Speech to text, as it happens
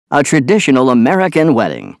A traditional American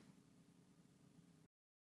wedding.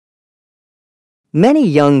 Many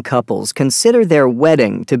young couples consider their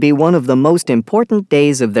wedding to be one of the most important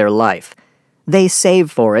days of their life. They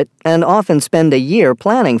save for it and often spend a year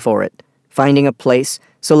planning for it, finding a place,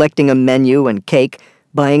 selecting a menu and cake,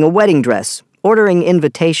 buying a wedding dress, ordering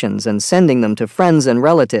invitations and sending them to friends and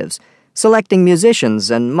relatives, selecting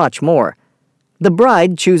musicians, and much more. The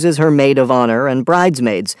bride chooses her maid of honor and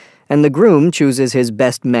bridesmaids, and the groom chooses his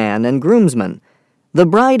best man and groomsmen. The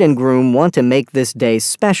bride and groom want to make this day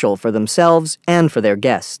special for themselves and for their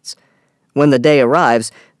guests. When the day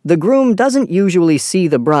arrives, the groom doesn't usually see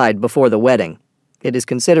the bride before the wedding. It is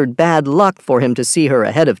considered bad luck for him to see her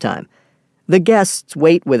ahead of time. The guests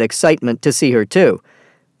wait with excitement to see her too.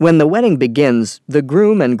 When the wedding begins, the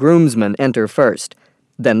groom and groomsmen enter first.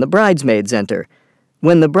 Then the bridesmaids enter.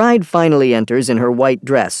 When the bride finally enters in her white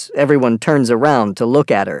dress, everyone turns around to look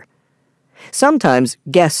at her. Sometimes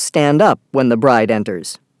guests stand up when the bride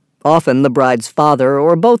enters. Often the bride's father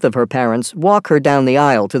or both of her parents walk her down the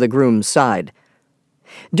aisle to the groom's side.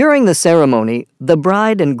 During the ceremony, the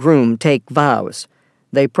bride and groom take vows.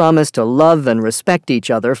 They promise to love and respect each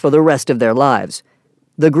other for the rest of their lives.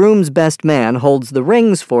 The groom's best man holds the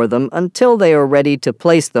rings for them until they are ready to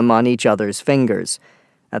place them on each other's fingers.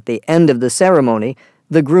 At the end of the ceremony,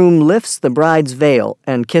 the groom lifts the bride's veil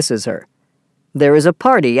and kisses her. There is a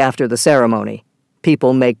party after the ceremony.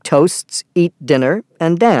 People make toasts, eat dinner,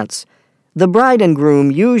 and dance. The bride and groom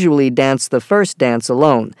usually dance the first dance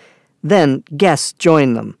alone. Then guests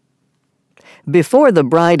join them. Before the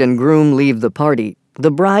bride and groom leave the party,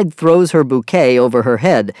 the bride throws her bouquet over her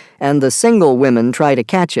head, and the single women try to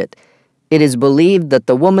catch it. It is believed that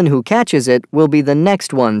the woman who catches it will be the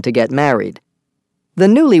next one to get married. The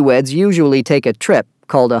newlyweds usually take a trip,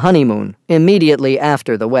 called a honeymoon, immediately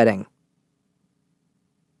after the wedding.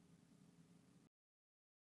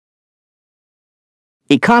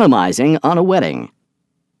 Economizing on a wedding.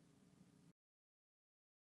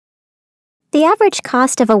 The average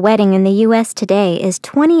cost of a wedding in the U.S. today is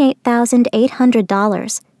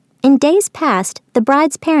 $28,800. In days past, the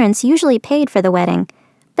bride's parents usually paid for the wedding,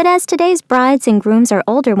 but as today's brides and grooms are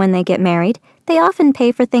older when they get married, they often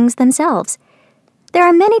pay for things themselves. There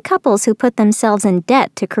are many couples who put themselves in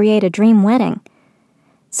debt to create a dream wedding.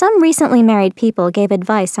 Some recently married people gave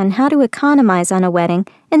advice on how to economize on a wedding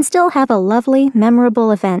and still have a lovely, memorable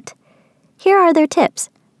event. Here are their tips.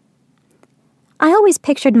 I always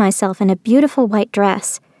pictured myself in a beautiful white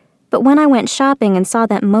dress, but when I went shopping and saw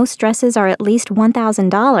that most dresses are at least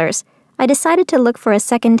 $1,000, I decided to look for a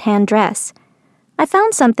second-hand dress. I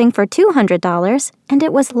found something for $200, and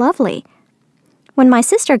it was lovely. When my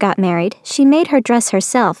sister got married, she made her dress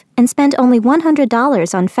herself and spent only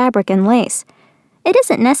 $100 on fabric and lace. It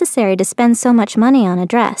isn't necessary to spend so much money on a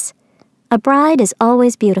dress. A bride is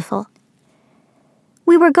always beautiful.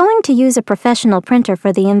 We were going to use a professional printer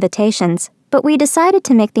for the invitations, but we decided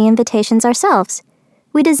to make the invitations ourselves.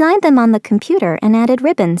 We designed them on the computer and added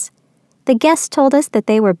ribbons. The guests told us that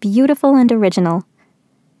they were beautiful and original.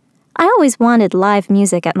 I always wanted live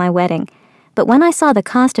music at my wedding, but when I saw the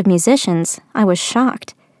cost of musicians, I was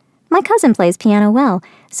shocked. My cousin plays piano well,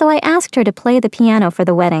 so I asked her to play the piano for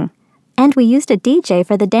the wedding. And we used a DJ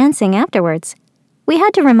for the dancing afterwards. We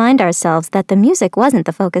had to remind ourselves that the music wasn't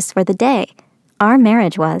the focus for the day. Our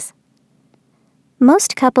marriage was.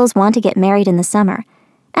 Most couples want to get married in the summer.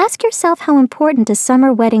 Ask yourself how important a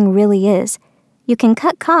summer wedding really is. You can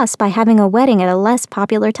cut costs by having a wedding at a less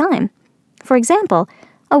popular time. For example,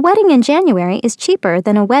 a wedding in January is cheaper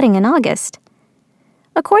than a wedding in August.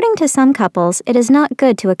 According to some couples, it is not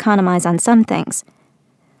good to economize on some things.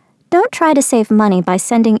 Don't try to save money by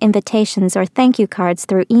sending invitations or thank you cards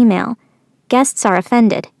through email. Guests are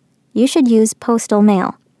offended. You should use postal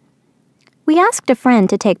mail. We asked a friend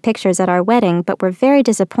to take pictures at our wedding, but were very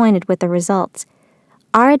disappointed with the results.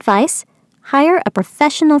 Our advice? Hire a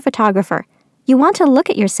professional photographer. You want to look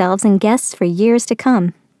at yourselves and guests for years to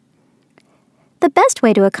come. The best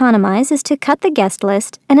way to economize is to cut the guest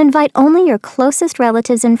list and invite only your closest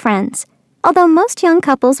relatives and friends. Although most young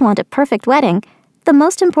couples want a perfect wedding, the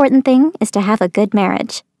most important thing is to have a good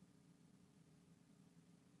marriage.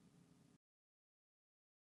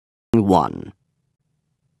 1.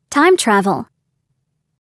 Time travel.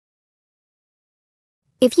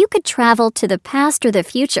 If you could travel to the past or the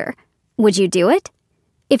future, would you do it?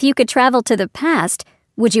 If you could travel to the past,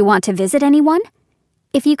 would you want to visit anyone?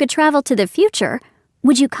 If you could travel to the future,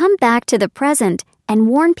 would you come back to the present and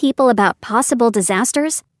warn people about possible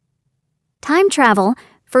disasters? Time travel,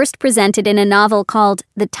 first presented in a novel called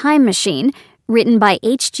The Time Machine, written by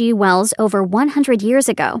H.G. Wells over 100 years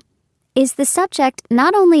ago, is the subject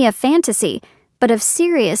not only of fantasy, but of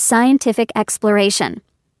serious scientific exploration.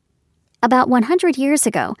 About 100 years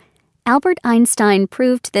ago, Albert Einstein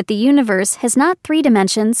proved that the universe has not 3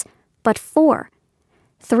 dimensions, but 4.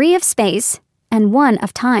 3 of space and 1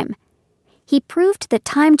 of time. He proved that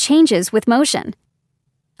time changes with motion.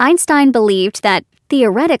 Einstein believed that,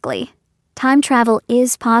 theoretically, time travel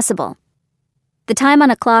is possible. The time on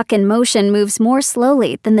a clock in motion moves more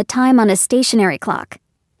slowly than the time on a stationary clock.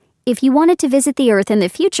 If you wanted to visit the Earth in the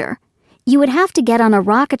future, you would have to get on a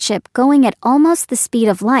rocket ship going at almost the speed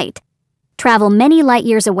of light, travel many light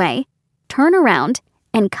years away, turn around,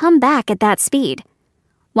 and come back at that speed.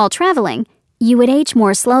 While traveling, you would age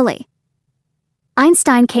more slowly.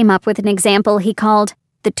 Einstein came up with an example he called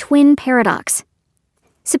the twin paradox.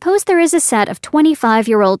 Suppose there is a set of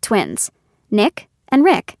 25-year-old twins, Nick and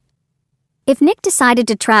Rick. If Nick decided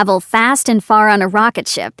to travel fast and far on a rocket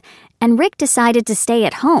ship, and Rick decided to stay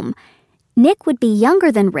at home, Nick would be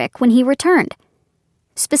younger than Rick when he returned.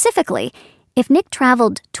 Specifically, if Nick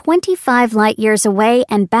traveled 25 light years away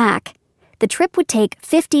and back, the trip would take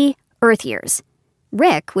 50 Earth years.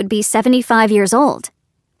 Rick would be 75 years old,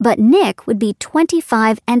 but Nick would be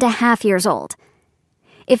 25 and a half years old.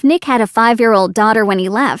 If Nick had a 5-year-old daughter when he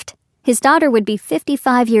left, his daughter would be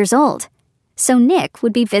 55 years old, so Nick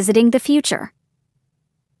would be visiting the future.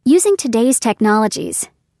 Using today's technologies,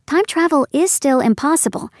 time travel is still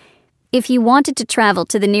impossible. If you wanted to travel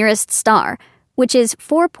to the nearest star, which is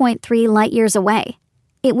 4.3 light years away,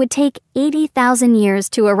 it would take 80,000 years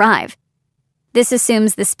to arrive. This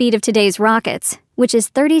assumes the speed of today's rockets, which is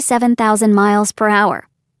 37,000 miles per hour.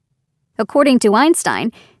 According to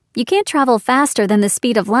Einstein, you can't travel faster than the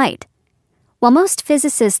speed of light. While most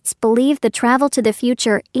physicists believe that travel to the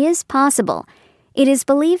future is possible, it is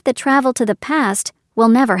believed that travel to the past will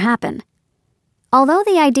never happen. Although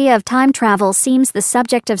the idea of time travel seems the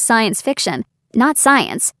subject of science fiction, not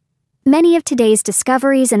science, many of today's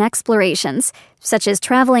discoveries and explorations, such as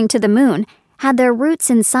traveling to the moon, had their roots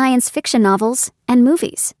in science fiction novels and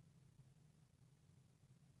movies.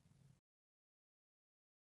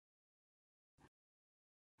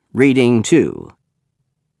 Reading 2.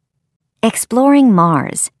 Exploring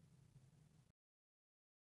Mars.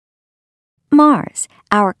 Mars,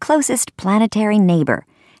 our closest planetary neighbor,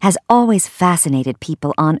 has always fascinated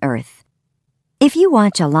people on Earth. If you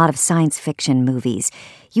watch a lot of science fiction movies,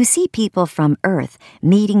 you see people from Earth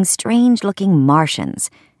meeting strange-looking Martians.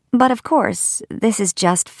 But of course, this is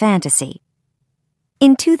just fantasy.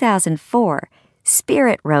 In 2004,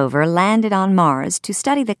 Spirit rover landed on Mars to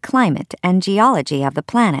study the climate and geology of the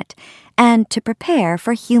planet and to prepare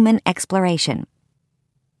for human exploration.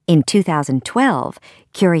 In 2012,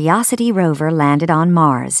 Curiosity rover landed on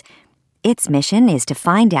Mars. Its mission is to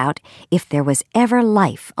find out if there was ever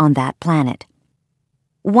life on that planet.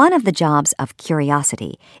 One of the jobs of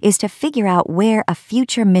Curiosity is to figure out where a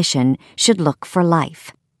future mission should look for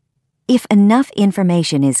life. If enough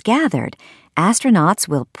information is gathered, astronauts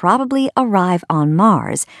will probably arrive on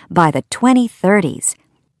Mars by the 2030s.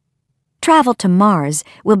 Travel to Mars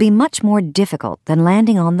will be much more difficult than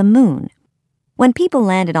landing on the Moon. When people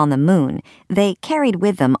landed on the Moon, they carried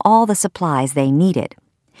with them all the supplies they needed.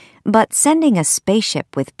 But sending a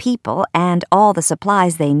spaceship with people and all the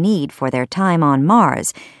supplies they need for their time on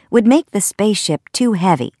Mars would make the spaceship too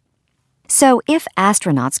heavy. So if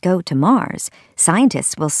astronauts go to Mars,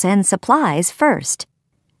 scientists will send supplies first.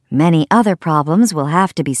 Many other problems will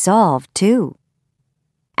have to be solved, too.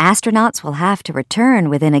 Astronauts will have to return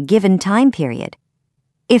within a given time period.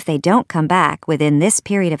 If they don't come back within this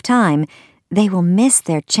period of time, they will miss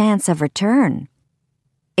their chance of return.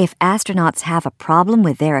 If astronauts have a problem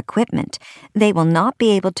with their equipment, they will not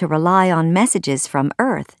be able to rely on messages from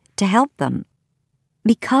Earth to help them.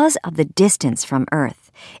 Because of the distance from Earth,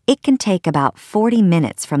 it can take about 40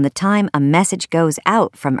 minutes from the time a message goes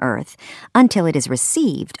out from Earth until it is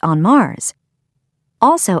received on Mars.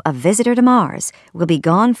 Also, a visitor to Mars will be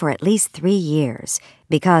gone for at least 3 years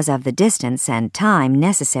because of the distance and time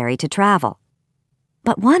necessary to travel.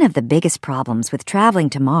 But one of the biggest problems with traveling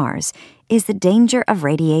to Mars is the danger of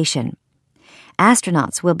radiation.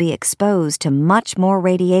 Astronauts will be exposed to much more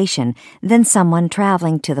radiation than someone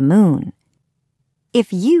traveling to the Moon.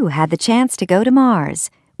 If you had the chance to go to Mars,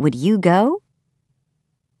 would you go?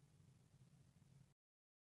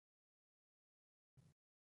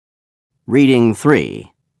 Reading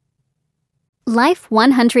 3. Life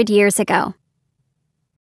 100 years ago.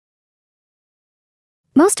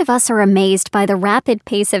 Most of us are amazed by the rapid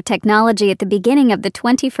pace of technology at the beginning of the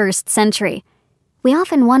 21st century. We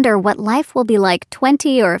often wonder what life will be like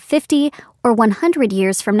 20 or 50 or 100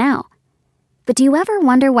 years from now. But do you ever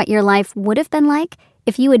wonder what your life would have been like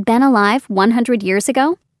if you had been alive 100 years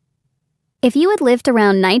ago? If you had lived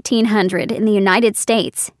around 1900 in the United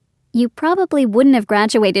States, you probably wouldn't have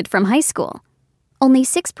graduated from high school. Only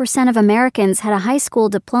 6% of Americans had a high school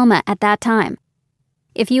diploma at that time.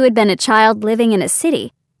 If you had been a child living in a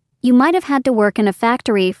city, you might have had to work in a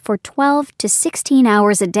factory for 12 to 16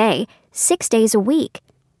 hours a day, 6 days a week.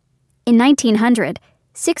 In 1900,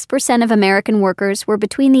 6% of American workers were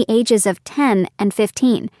between the ages of 10 and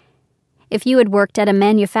 15. If you had worked at a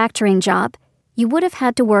manufacturing job, you would have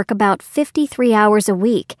had to work about 53 hours a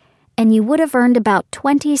week, and you would have earned about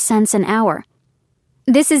 20 cents an hour.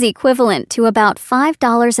 This is equivalent to about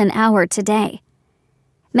 $5 an hour today.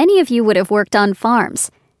 Many of you would have worked on farms.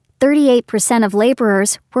 38% of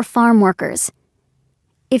laborers were farm workers.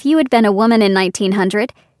 If you had been a woman in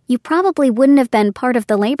 1900, you probably wouldn't have been part of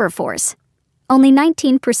the labor force. Only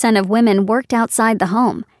 19% of women worked outside the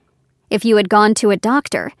home. If you had gone to a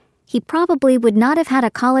doctor, he probably would not have had a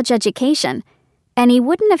college education, and he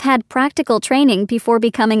wouldn't have had practical training before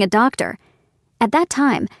becoming a doctor. At that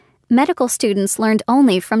time, medical students learned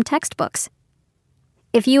only from textbooks.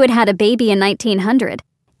 If you had had a baby in 1900,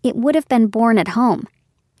 it would have been born at home.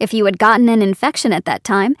 If you had gotten an infection at that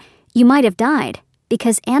time, you might have died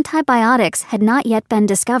because antibiotics had not yet been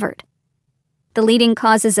discovered. The leading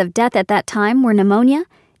causes of death at that time were pneumonia,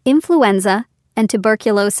 influenza, and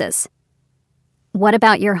tuberculosis. What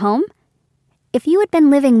about your home? If you had been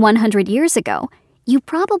living 100 years ago, you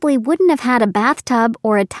probably wouldn't have had a bathtub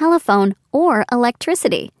or a telephone or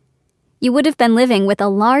electricity. You would have been living with a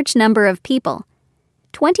large number of people.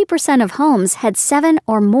 20% of homes had 7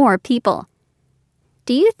 or more people.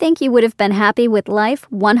 Do you think you would have been happy with life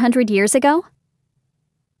 100 years ago?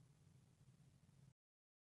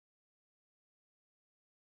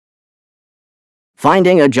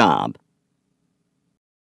 Finding a job.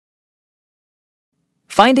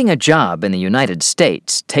 Finding a job in the United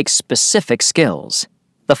States takes specific skills.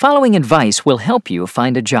 The following advice will help you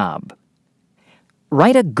find a job.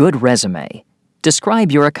 Write a good resume.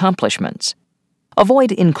 Describe your accomplishments.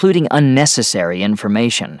 Avoid including unnecessary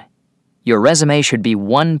information. Your resume should be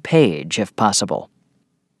 1 page if possible.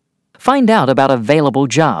 Find out about available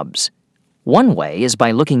jobs. One way is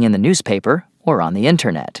by looking in the newspaper or on the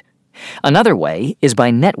internet. Another way is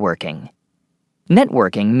by networking.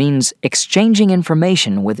 Networking means exchanging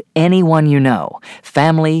information with anyone you know,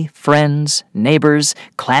 family, friends, neighbors,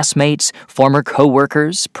 classmates, former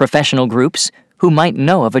co-workers, professional groups, who might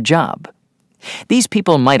know of a job. These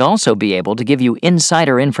people might also be able to give you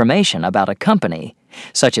insider information about a company,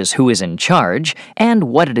 such as who is in charge and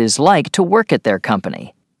what it is like to work at their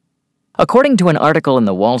company. According to an article in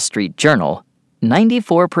the Wall Street Journal,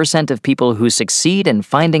 94% of people who succeed in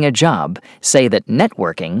finding a job say that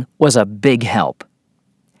networking was a big help.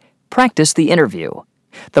 Practice the interview.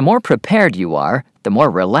 The more prepared you are, the more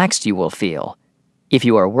relaxed you will feel. If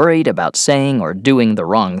you are worried about saying or doing the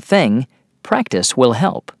wrong thing, practice will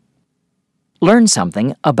help. Learn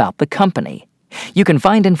something about the company. You can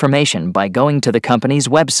find information by going to the company's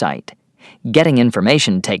website. Getting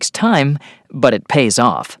information takes time, but it pays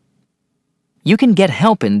off. You can get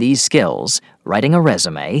help in these skills, writing a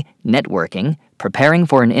resume, networking, preparing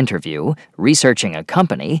for an interview, researching a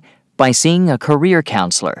company, by seeing a career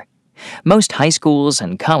counselor. Most high schools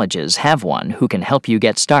and colleges have one who can help you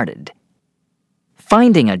get started.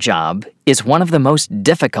 Finding a job is one of the most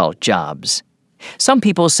difficult jobs. Some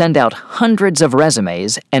people send out hundreds of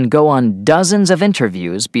resumes and go on dozens of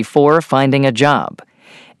interviews before finding a job.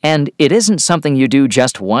 And it isn't something you do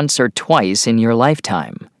just once or twice in your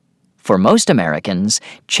lifetime. For most Americans,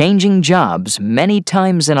 changing jobs many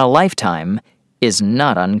times in a lifetime is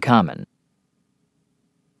not uncommon.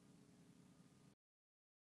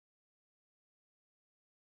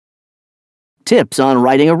 Tips on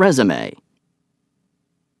writing a resume.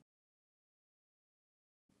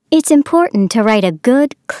 It's important to write a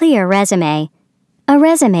good, clear resume. A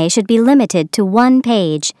resume should be limited to 1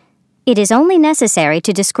 page. It is only necessary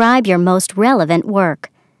to describe your most relevant work.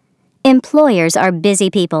 Employers are busy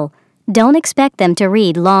people. Don't expect them to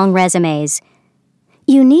read long resumes.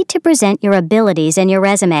 You need to present your abilities in your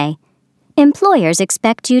resume. Employers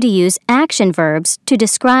expect you to use action verbs to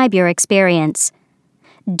describe your experience.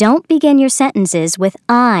 Don't begin your sentences with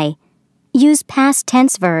I. Use past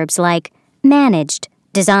tense verbs like managed,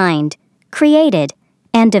 designed, created,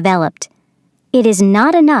 and developed. It is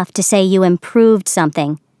not enough to say you improved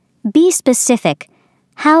something. Be specific.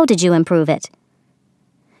 How did you improve it?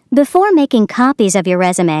 Before making copies of your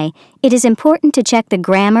resume, it is important to check the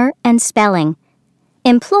grammar and spelling.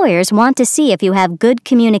 Employers want to see if you have good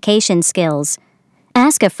communication skills.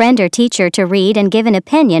 Ask a friend or teacher to read and give an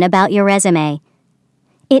opinion about your resume.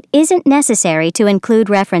 It isn't necessary to include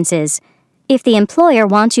references. If the employer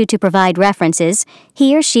wants you to provide references,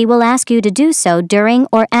 he or she will ask you to do so during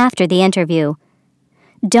or after the interview.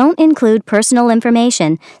 Don't include personal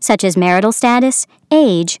information such as marital status,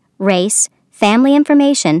 age, race, family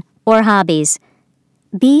information, or hobbies.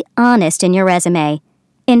 Be honest in your resume.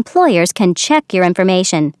 Employers can check your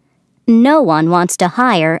information. No one wants to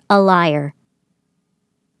hire a liar.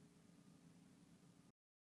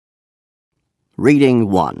 Reading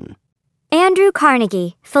 1. Andrew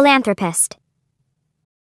Carnegie, philanthropist.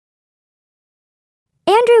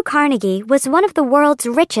 Andrew Carnegie was one of the world's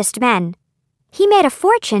richest men. He made a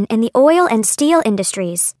fortune in the oil and steel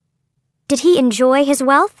industries. Did he enjoy his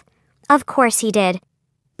wealth? Of course he did.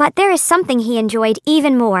 But there is something he enjoyed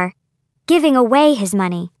even more: giving away his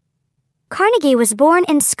money. Carnegie was born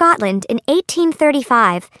in Scotland in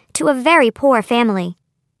 1835 to a very poor family.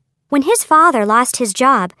 When his father lost his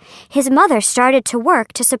job, his mother started to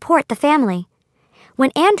work to support the family.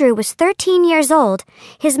 When Andrew was 13 years old,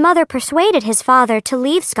 his mother persuaded his father to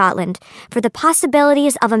leave Scotland for the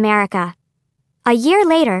possibilities of America. A year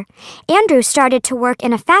later, Andrew started to work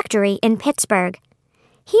in a factory in Pittsburgh.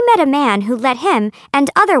 He met a man who let him and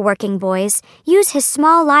other working boys use his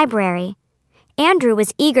small library. Andrew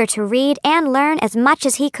was eager to read and learn as much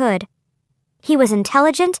as he could. He was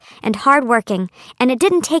intelligent and hardworking, and it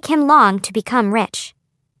didn't take him long to become rich.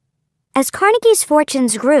 As Carnegie's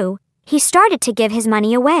fortunes grew, he started to give his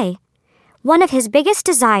money away. One of his biggest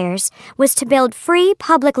desires was to build free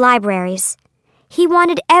public libraries. He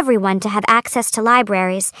wanted everyone to have access to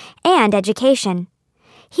libraries and education.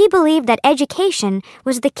 He believed that education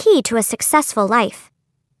was the key to a successful life.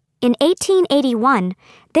 In 1881,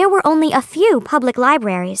 there were only a few public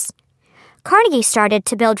libraries. Carnegie started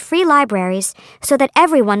to build free libraries so that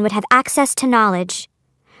everyone would have access to knowledge.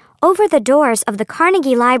 Over the doors of the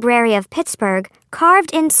Carnegie Library of Pittsburgh,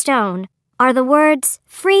 carved in stone, are the words,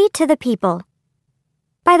 "Free to the People."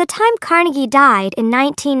 By the time Carnegie died in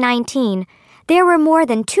 1919, there were more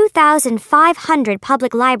than 2,500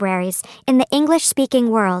 public libraries in the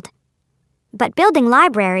English-speaking world. But building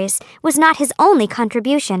libraries was not his only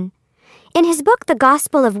contribution. In his book, The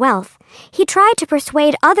Gospel of Wealth, he tried to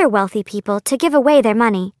persuade other wealthy people to give away their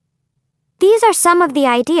money. These are some of the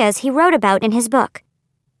ideas he wrote about in his book.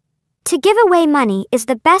 To give away money is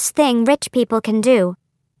the best thing rich people can do.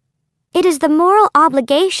 It is the moral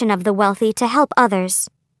obligation of the wealthy to help others.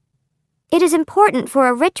 It is important for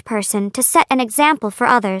a rich person to set an example for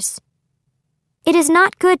others. It is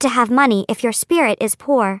not good to have money if your spirit is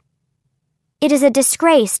poor. It is a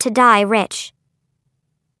disgrace to die rich.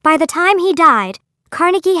 By the time he died,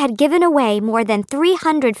 Carnegie had given away more than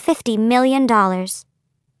 $350 million.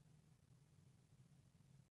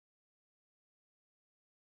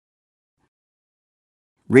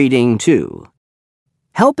 Reading 2.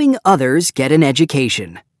 Helping others get an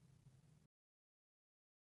education.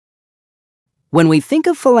 When we think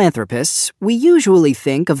of philanthropists, we usually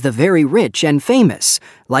think of the very rich and famous,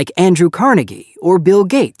 like Andrew Carnegie or Bill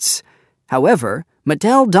Gates. However,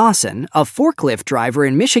 Mattel Dawson, a forklift driver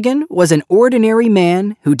in Michigan, was an ordinary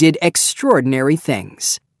man who did extraordinary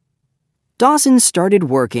things. Dawson started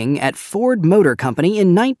working at Ford Motor Company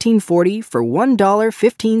in 1940 for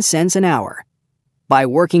 $1.15 an hour. By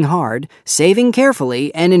working hard, saving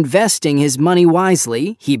carefully, and investing his money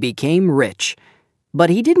wisely, he became rich. But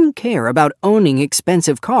he didn't care about owning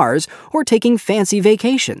expensive cars or taking fancy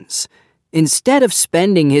vacations. Instead of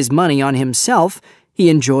spending his money on himself, he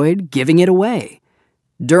enjoyed giving it away.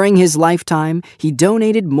 During his lifetime, he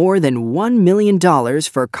donated more than $1 million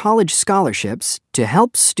for college scholarships to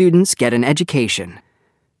help students get an education.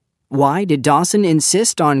 Why did Dawson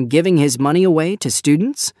insist on giving his money away to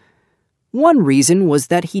students? One reason was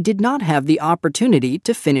that he did not have the opportunity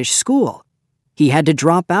to finish school. He had to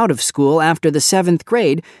drop out of school after the 7th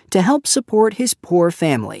grade to help support his poor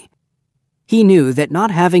family. He knew that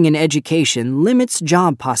not having an education limits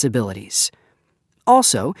job possibilities.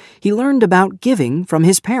 Also, he learned about giving from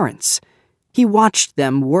his parents. He watched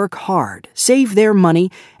them work hard, save their money,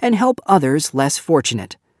 and help others less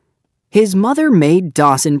fortunate. His mother made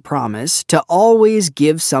Dawson promise to always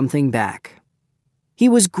give something back. He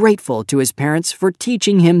was grateful to his parents for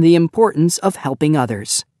teaching him the importance of helping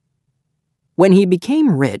others. When he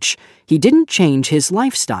became rich, he didn't change his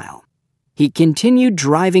lifestyle. He continued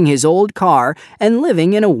driving his old car and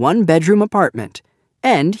living in a one-bedroom apartment.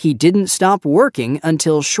 And he didn't stop working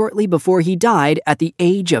until shortly before he died at the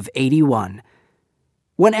age of 81.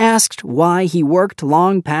 When asked why he worked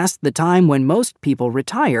long past the time when most people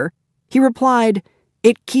retire, he replied,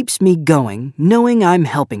 "It keeps me going, knowing I'm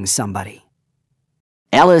helping somebody."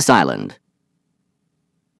 Ellis Island.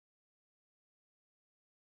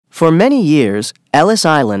 For many years, Ellis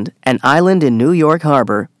Island, an island in New York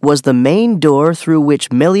Harbor, was the main door through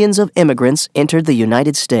which millions of immigrants entered the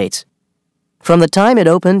United States. From the time it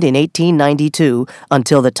opened in 1892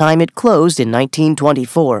 until the time it closed in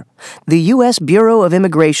 1924, the U.S. Bureau of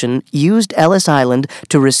Immigration used Ellis Island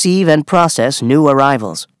to receive and process new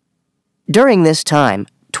arrivals. During this time,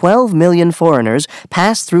 12 million foreigners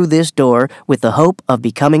passed through this door with the hope of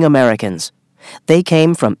becoming Americans. They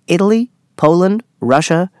came from Italy, Poland,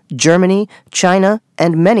 Russia, Germany, China,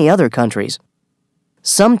 and many other countries.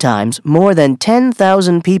 Sometimes more than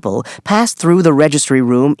 10,000 people passed through the registry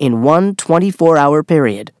room in one 24-hour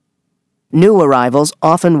period. New arrivals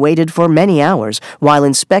often waited for many hours while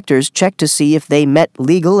inspectors checked to see if they met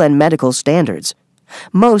legal and medical standards.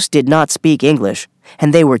 Most did not speak English,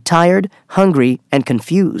 and they were tired, hungry, and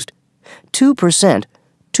confused. 2%,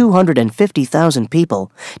 250,000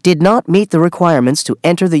 people, did not meet the requirements to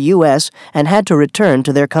enter the U.S. and had to return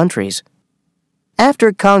to their countries.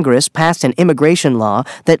 After Congress passed an immigration law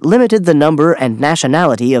that limited the number and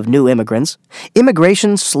nationality of new immigrants,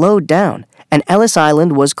 immigration slowed down, and Ellis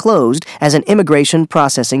Island was closed as an immigration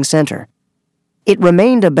processing center. It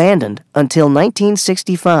remained abandoned until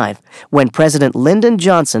 1965, when President Lyndon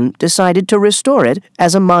Johnson decided to restore it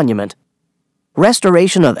as a monument.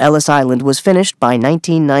 Restoration of Ellis Island was finished by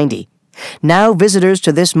 1990. Now visitors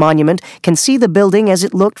to this monument can see the building as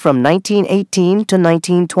it looked from 1918 to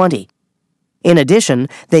 1920. In addition,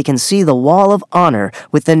 they can see the Wall of Honor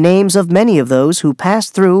with the names of many of those who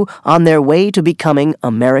passed through on their way to becoming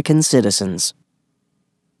American citizens.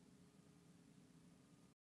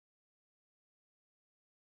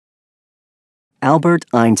 Albert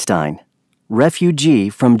Einstein, refugee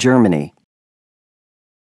from Germany.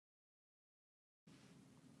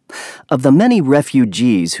 Of the many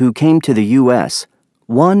refugees who came to the U.S.,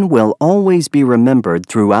 one will always be remembered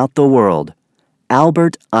throughout the world: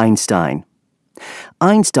 Albert Einstein.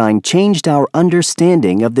 Einstein changed our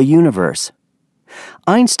understanding of the universe.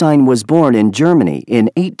 Einstein was born in Germany in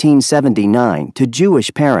 1879 to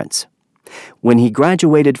Jewish parents. When he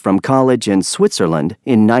graduated from college in Switzerland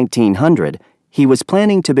in 1900, he was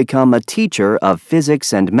planning to become a teacher of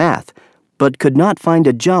physics and math, but could not find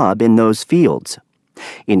a job in those fields.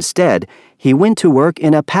 Instead, he went to work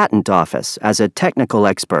in a patent office as a technical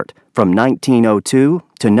expert from 1902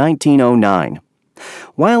 to 1909.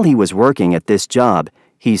 While he was working at this job,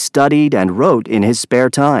 he studied and wrote in his spare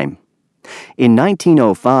time. In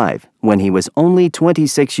 1905, when he was only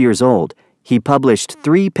 26 years old, he published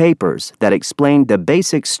 3 papers that explained the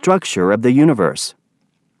basic structure of the universe.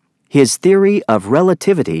 His theory of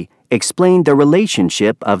relativity explained the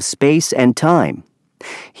relationship of space and time.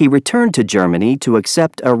 He returned to Germany to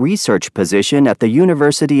accept a research position at the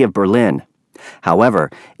University of Berlin. However,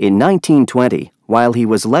 in 1920, while he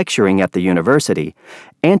was lecturing at the university,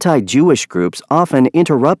 anti-Jewish groups often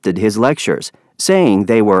interrupted his lectures, saying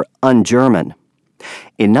they were un-German.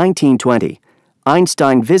 In 1920,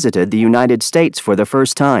 Einstein visited the United States for the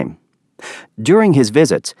first time. During his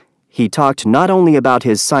visits, he talked not only about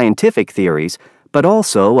his scientific theories, but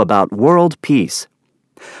also about world peace.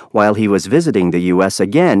 While he was visiting the U.S.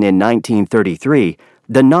 again in 1933,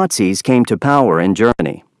 the Nazis came to power in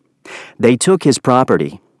Germany. They took his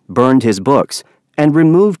property, burned his books, and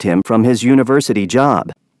removed him from his university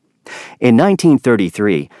job. In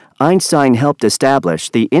 1933, Einstein helped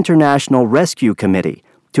establish the International Rescue Committee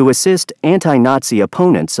to assist anti-Nazi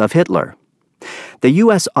opponents of Hitler. The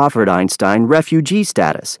U.S. offered Einstein refugee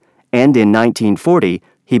status, and in 1940,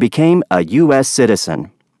 he became a U.S.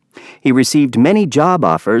 citizen. He received many job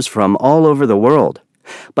offers from all over the world,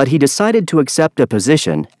 but he decided to accept a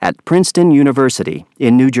position at Princeton University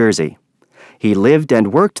in New Jersey. He lived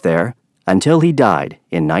and worked there until he died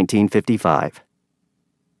in 1955.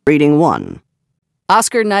 Reading 1.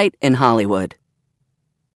 Oscar night in Hollywood.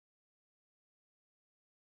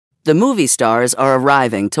 The movie stars are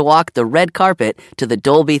arriving to walk the red carpet to the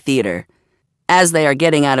Dolby Theater. As they are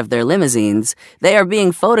getting out of their limousines, they are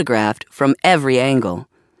being photographed from every angle.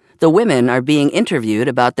 The women are being interviewed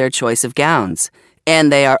about their choice of gowns,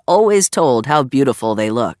 and they are always told how beautiful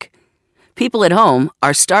they look. People at home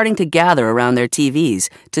are starting to gather around their TVs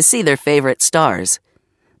to see their favorite stars.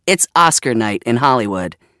 It's Oscar night in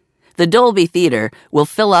Hollywood. The Dolby Theater will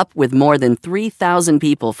fill up with more than 3,000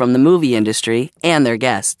 people from the movie industry and their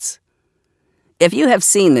guests. If you have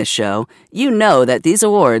seen this show, you know that these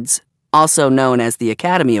awards, also known as the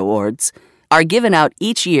Academy Awards, are given out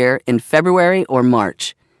each year in February or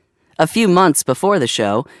March. A few months before the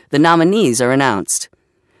show, the nominees are announced.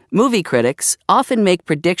 Movie critics often make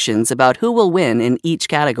predictions about who will win in each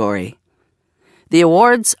category. The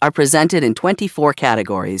awards are presented in 24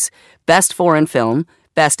 categories: Best Foreign Film,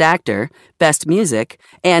 Best Actor, Best Music,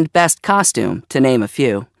 and Best Costume, to name a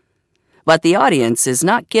few. But the audience is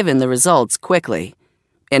not given the results quickly.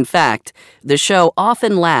 In fact, the show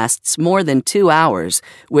often lasts more than 2 hours,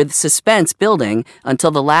 with suspense building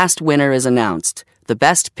until the last winner is announced, the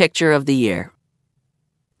Best Picture of the year.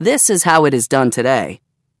 This is how it is done today.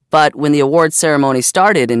 But when the awards ceremony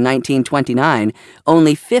started in 1929,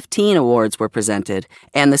 only 15 awards were presented,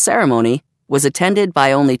 and the ceremony was attended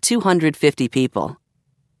by only 250 people.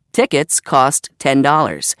 Tickets cost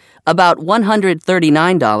 $10, about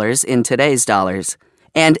 $139 in today's dollars,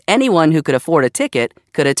 and anyone who could afford a ticket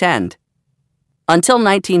could attend. Until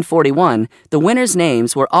 1941, the winners'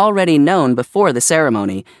 names were already known before the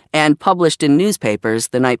ceremony and published in newspapers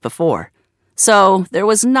the night before, so there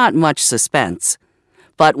was not much suspense.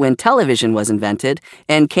 But when television was invented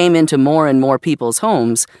and came into more and more people's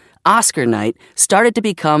homes, Oscar night started to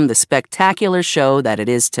become the spectacular show that it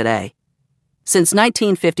is today. Since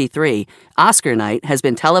 1953, Oscar night has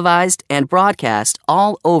been televised and broadcast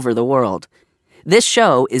all over the world. This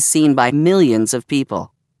show is seen by millions of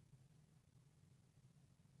people.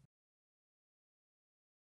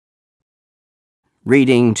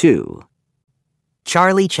 Reading 2.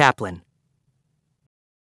 Charlie Chaplin.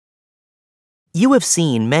 You have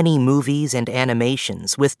seen many movies and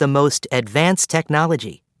animations with the most advanced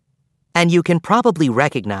technology, and you can probably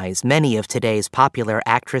recognize many of today's popular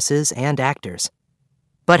actresses and actors.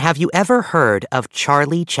 But have you ever heard of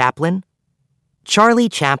Charlie Chaplin? Charlie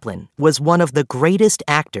Chaplin was one of the greatest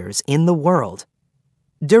actors in the world.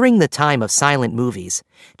 During the time of silent movies,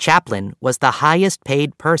 Chaplin was the highest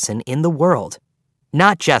paid person in the world,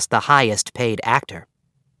 not just the highest paid actor.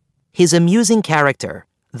 His amusing character,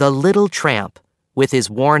 the Little Tramp, with his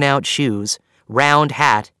worn-out shoes, round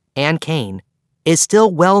hat, and cane, is still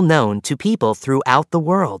well known to people throughout the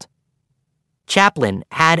world. Chaplin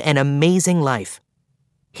had an amazing life.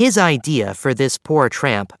 His idea for this poor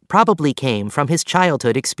tramp probably came from his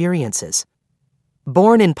childhood experiences.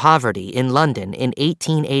 Born in poverty in London in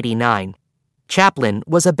 1889, Chaplin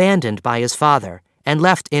was abandoned by his father and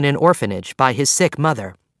left in an orphanage by his sick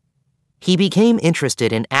mother. He became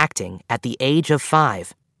interested in acting at the age of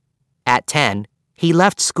 5. At 10, he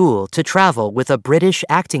left school to travel with a British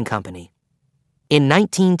acting company. In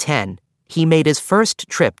 1910, he made his first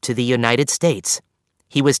trip to the United States.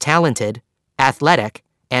 He was talented, athletic,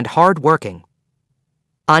 and hard-working.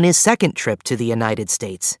 On his second trip to the United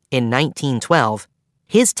States, in 1912,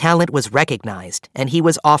 his talent was recognized and he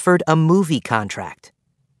was offered a movie contract.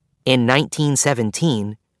 In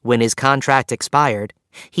 1917, when his contract expired,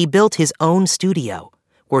 he built his own studio,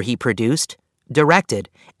 where he produced, directed,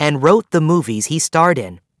 and wrote the movies he starred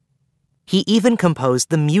in. He even composed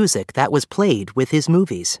the music that was played with his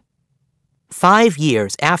movies. 5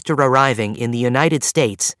 years after arriving in the United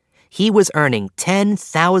States, he was earning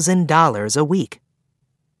 $10,000 a week.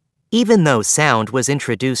 Even though sound was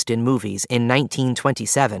introduced in movies in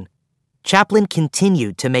 1927, Chaplin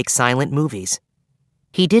continued to make silent movies.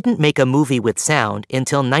 He didn't make a movie with sound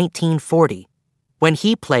until 1940, when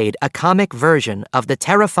he played a comic version of the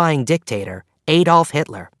terrifying dictator Adolf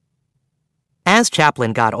Hitler. As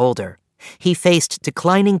Chaplin got older, he faced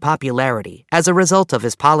declining popularity as a result of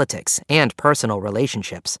his politics and personal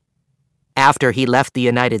relationships. After he left the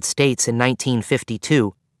United States in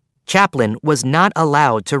 1952, Chaplin was not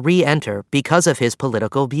allowed to re-enter because of his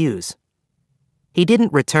political views. He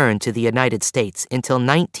didn't return to the United States until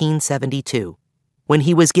 1972, when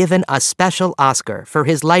he was given a special Oscar for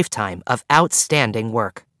his lifetime of outstanding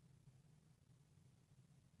work.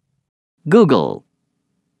 Google.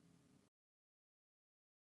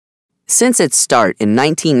 Since its start in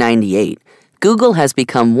 1998, Google has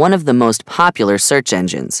become one of the most popular search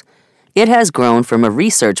engines. It has grown from a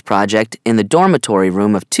research project in the dormitory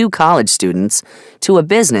room of 2 college students to a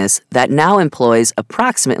business that now employs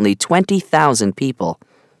approximately 20,000 people.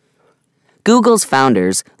 Google's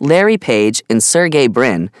founders, Larry Page and Sergey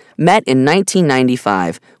Brin, met in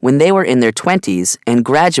 1995 when they were in their 20s and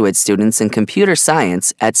graduate students in computer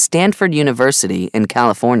science at Stanford University in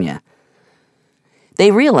California. They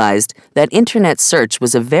realized that internet search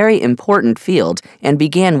was a very important field and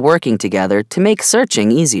began working together to make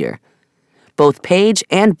searching easier. Both Page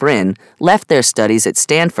and Brin left their studies at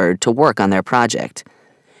Stanford to work on their project.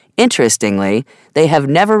 Interestingly, they have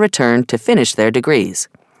never returned to finish their degrees.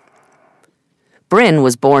 Brin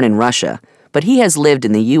was born in Russia, but he has lived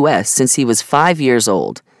in the U.S. since he was 5 years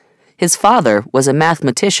old. His father was a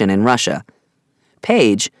mathematician in Russia.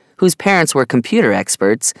 Page, whose parents were computer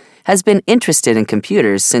experts, has been interested in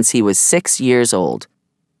computers since he was 6 years old.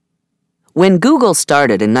 When Google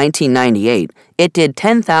started in 1998, it did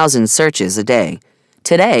 10,000 searches a day.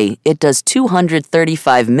 Today, it does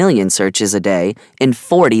 235 million searches a day in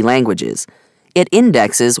 40 languages. It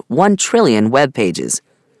indexes 1 trillion web pages.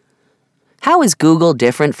 How is Google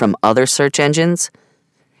different from other search engines?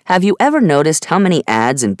 Have you ever noticed how many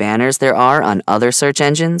ads and banners there are on other search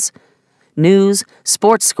engines? News,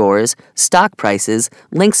 sports scores, stock prices,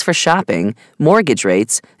 links for shopping, mortgage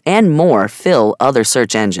rates, and more fill other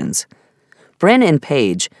search engines. Brin and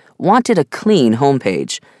Page wanted a clean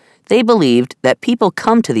homepage. They believed that people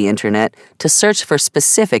come to the internet to search for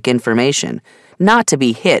specific information, not to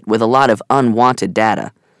be hit with a lot of unwanted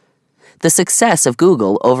data. The success of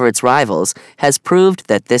Google over its rivals has proved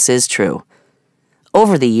that this is true.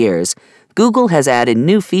 Over the years, Google has added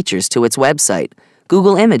new features to its website,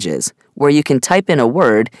 Google Images, where you can type in a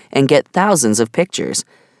word and get thousands of pictures,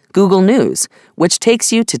 Google News, which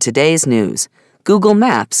takes you to today's news, Google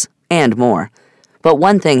Maps, and more. But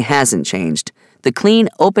one thing hasn't changed: the clean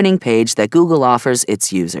opening page that Google offers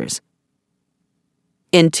its users.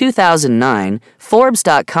 In 2009,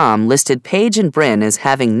 Forbes.com listed Page and Brin as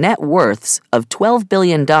having net worths of $12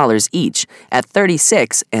 billion each at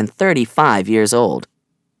 36 and 35 years old.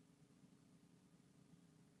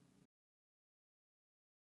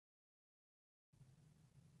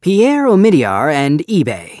 Pierre Omidyar and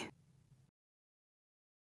eBay.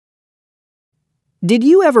 Did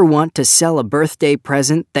you ever want to sell a birthday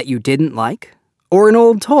present that you didn't like? Or an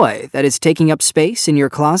old toy that is taking up space in your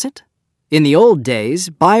closet? In the old days,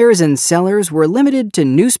 buyers and sellers were limited to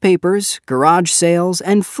newspapers, garage sales,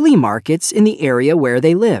 and flea markets in the area where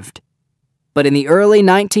they lived. But in the early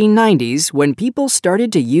 1990s, when people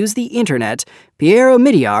started to use the internet, Pierre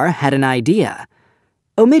Omidyar had an idea.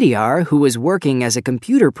 Omidyar, who was working as a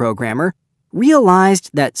computer programmer,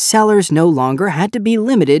 realized that sellers no longer had to be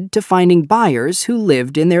limited to finding buyers who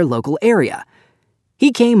lived in their local area.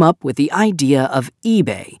 He came up with the idea of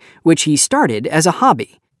eBay, which he started as a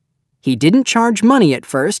hobby. He didn't charge money at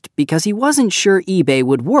first because he wasn't sure eBay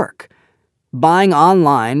would work. Buying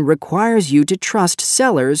online requires you to trust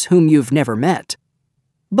sellers whom you've never met.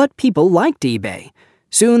 But people liked eBay.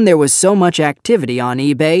 Soon there was so much activity on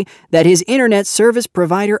eBay that his internet service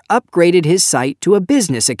provider upgraded his site to a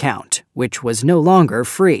business account, which was no longer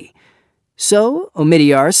free. So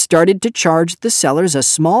Omidyar started to charge the sellers a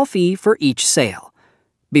small fee for each sale.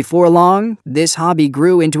 Before long, this hobby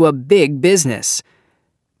grew into a big business.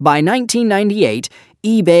 By 1998,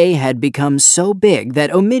 eBay had become so big that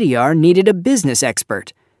Omidyar needed a business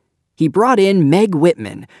expert. He brought in Meg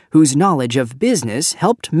Whitman, whose knowledge of business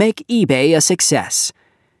helped make eBay a success.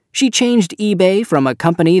 She changed eBay from a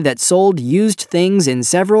company that sold used things in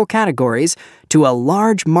several categories to a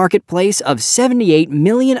large marketplace of 78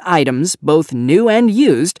 million items, both new and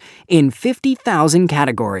used, in 50,000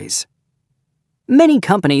 categories. Many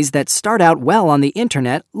companies that start out well on the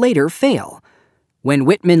internet later fail. When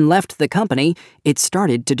Whitman left the company, it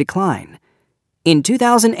started to decline. In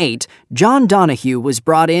 2008, John Donahue was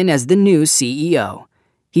brought in as the new CEO.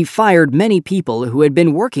 He fired many people who had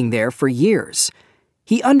been working there for years.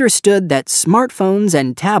 He understood that smartphones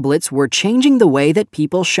and tablets were changing the way that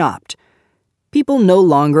people shopped. People no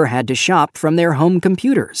longer had to shop from their home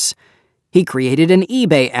computers. He created an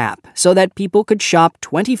eBay app so that people could shop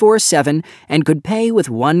 24/7 and could pay with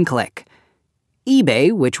one click.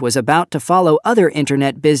 eBay, which was about to follow other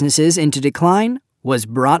internet businesses into decline, was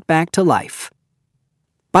brought back to life.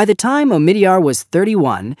 By the time Omidyar was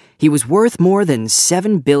 31, he was worth more than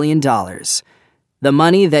 $7 billion. The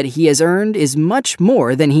money that he has earned is much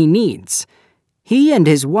more than he needs. He and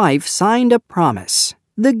his wife signed a promise,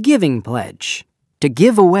 the Giving Pledge, to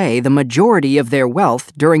give away the majority of their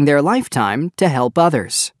wealth during their lifetime to help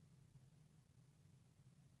others.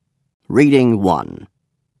 Reading 1.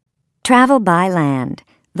 Travel by Land,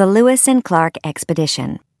 the Lewis and Clark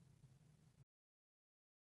Expedition.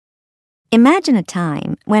 Imagine a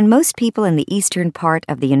time when most people in the eastern part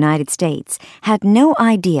of the United States had no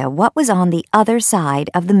idea what was on the other side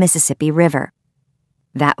of the Mississippi River.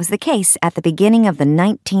 That was the case at the beginning of the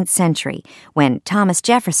 19th century, when Thomas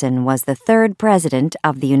Jefferson was the third president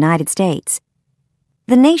of the United States.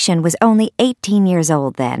 The nation was only 18 years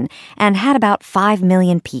old then and had about 5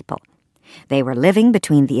 million people. They were living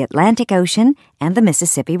between the Atlantic Ocean and the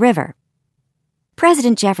Mississippi River.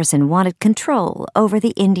 President Jefferson wanted control over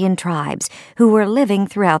the Indian tribes who were living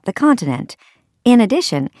throughout the continent. In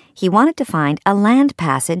addition, he wanted to find a land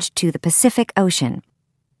passage to the Pacific Ocean.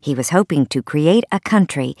 He was hoping to create a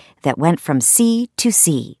country that went from sea to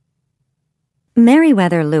sea.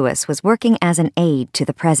 Meriwether Lewis was working as an aide to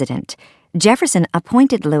the president. Jefferson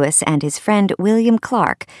appointed Lewis and his friend William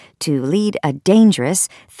Clark to lead a dangerous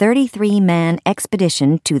 33-man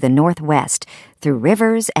expedition to the Northwest through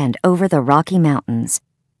rivers and over the Rocky Mountains.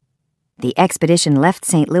 The expedition left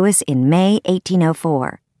St. Louis in May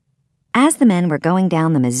 1804. As the men were going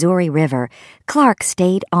down the Missouri River, Clark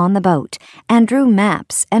stayed on the boat and drew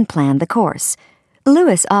maps and planned the course.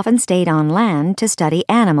 Lewis often stayed on land to study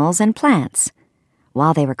animals and plants.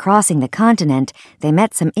 While they were crossing the continent, they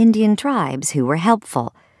met some Indian tribes who were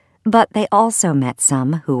helpful, but they also met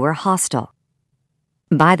some who were hostile.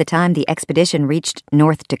 By the time the expedition reached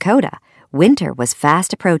North Dakota, winter was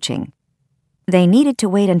fast approaching. They needed to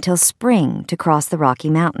wait until spring to cross the Rocky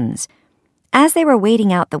Mountains. As they were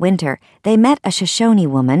waiting out the winter, they met a Shoshone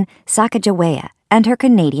woman, Sacagawea, and her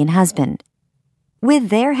Canadian husband. With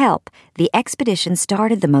their help, the expedition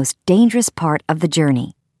started the most dangerous part of the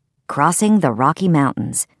journey, crossing the Rocky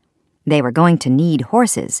Mountains. They were going to need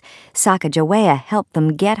horses. Sacagawea helped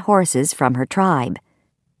them get horses from her tribe.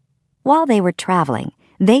 While they were traveling,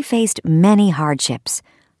 they faced many hardships: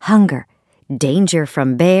 hunger, danger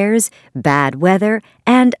from bears, bad weather,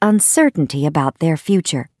 and uncertainty about their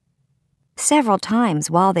future. Several times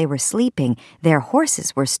while they were sleeping, their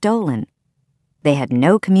horses were stolen. They had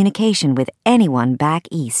no communication with anyone back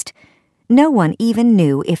east. No one even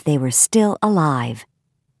knew if they were still alive.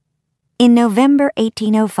 In November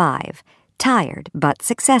 1805, tired but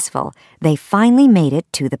successful, they finally made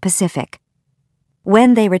it to the Pacific.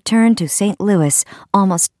 When they returned to St. Louis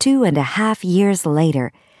almost 2.5 years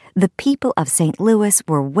later, the people of St. Louis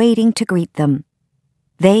were waiting to greet them.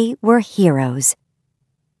 They were heroes.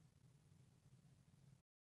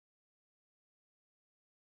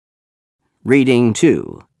 Reading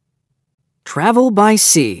 2. Travel by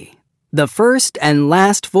Sea, the first and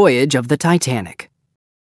last voyage of the Titanic.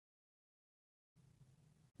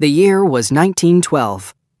 The year was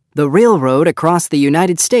 1912. The railroad across the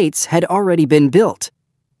United States had already been built.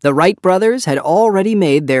 The Wright brothers had already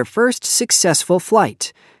made their first successful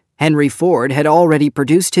flight. Henry Ford had already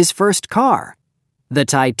produced his first car. The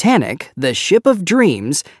Titanic, the ship of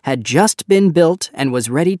dreams, had just been built and was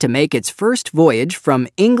ready to make its first voyage from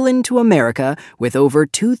England to America with over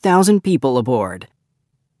 2,000 people aboard.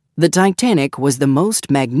 The Titanic was the most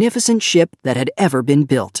magnificent ship that had ever been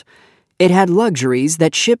built. It had luxuries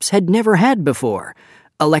that ships had never had before: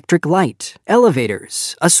 electric light,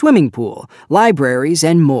 elevators, a swimming pool, libraries,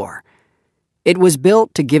 and more. It was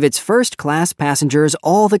built to give its first-class passengers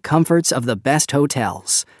all the comforts of the best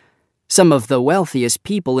hotels. Some of the wealthiest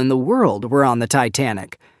people in the world were on the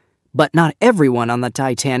Titanic, but not everyone on the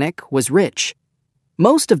Titanic was rich.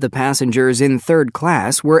 Most of the passengers in third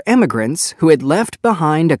class were immigrants who had left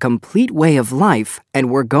behind a complete way of life and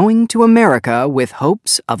were going to America with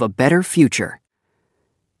hopes of a better future.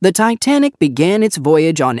 The Titanic began its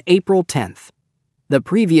voyage on April 10th. The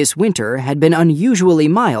previous winter had been unusually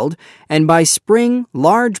mild, and by spring,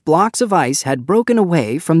 large blocks of ice had broken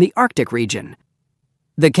away from the Arctic region.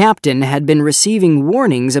 The captain had been receiving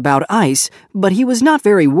warnings about ice, but he was not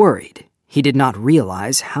very worried. He did not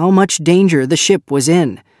realize how much danger the ship was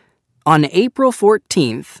in. On April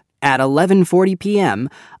 14th, at 11:40 p.m.,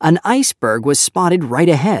 an iceberg was spotted right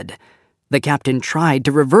ahead. The captain tried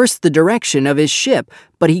to reverse the direction of his ship,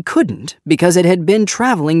 but he couldn't because it had been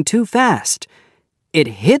traveling too fast.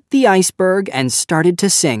 It hit the iceberg and started to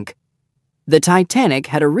sink. The Titanic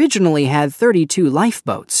had originally had 32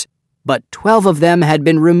 lifeboats, but 12 of them had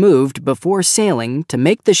been removed before sailing to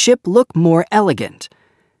make the ship look more elegant.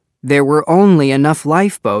 There were only enough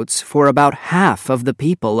lifeboats for about half of the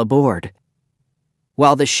people aboard.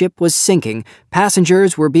 While the ship was sinking,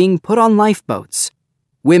 passengers were being put on lifeboats.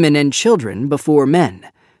 Women and children before men.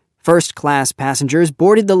 First-class passengers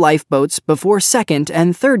boarded the lifeboats before second-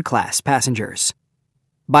 and third-class passengers.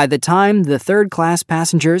 By the time the third-class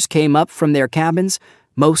passengers came up from their cabins,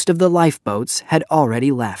 most of the lifeboats had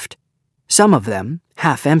already left. Some of them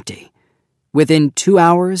half empty. Within 2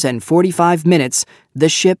 hours and 45 minutes, the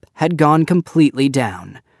ship had gone completely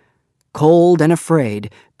down. Cold and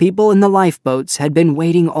afraid, people in the lifeboats had been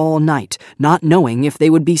waiting all night, not knowing if they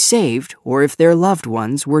would be saved or if their loved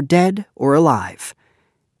ones were dead or alive.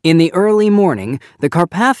 In the early morning, the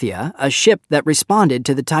Carpathia, a ship that responded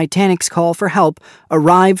to the Titanic's call for help,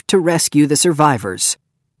 arrived to rescue the survivors.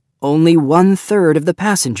 Only 1/3 of the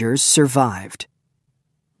passengers survived.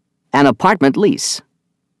 An apartment lease.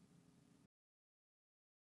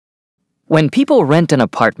 When people rent an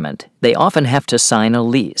apartment, they often have to sign a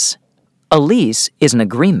lease. A lease is an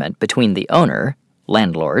agreement between the owner,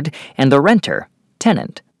 landlord, and the renter,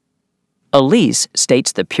 tenant. A lease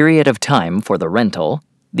states the period of time for the rental,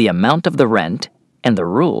 the amount of the rent, and the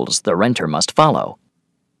rules the renter must follow.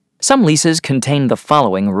 Some leases contain the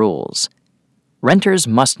following rules. Renters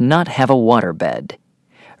must not have a waterbed.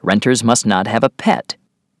 Renters must not have a pet.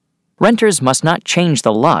 Renters must not change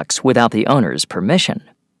the locks without the owner's permission.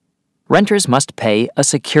 Renters must pay a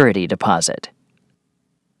security deposit.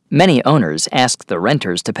 Many owners ask the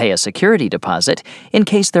renters to pay a security deposit in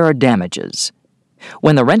case there are damages.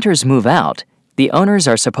 When the renters move out, the owners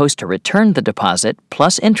are supposed to return the deposit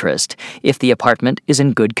plus interest if the apartment is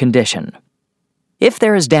in good condition. If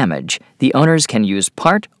there is damage, the owners can use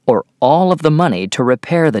part or all of the money to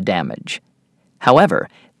repair the damage. However,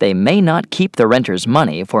 they may not keep the renter's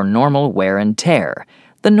money for normal wear and tear,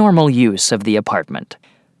 the normal use of the apartment.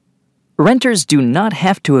 Renters do not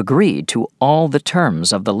have to agree to all the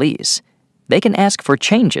terms of the lease. They can ask for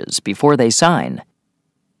changes before they sign.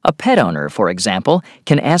 A pet owner, for example,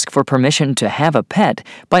 can ask for permission to have a pet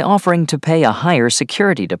by offering to pay a higher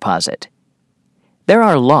security deposit. There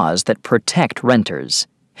are laws that protect renters.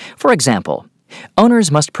 For example,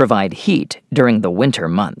 owners must provide heat during the winter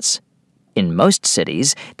months. In most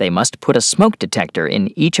cities, they must put a smoke detector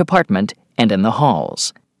in each apartment and in the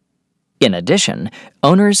halls. In addition,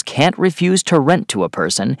 owners can't refuse to rent to a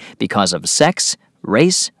person because of sex,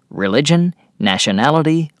 race, religion,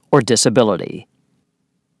 nationality, or disability.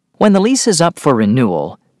 When the lease is up for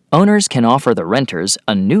renewal, owners can offer the renters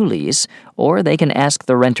a new lease, or they can ask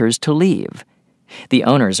the renters to leave. The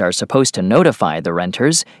owners are supposed to notify the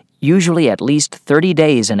renters, usually at least 30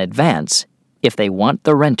 days in advance, if they want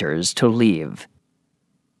the renters to leave.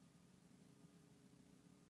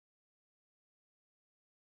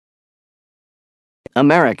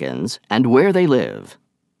 Americans and where they live.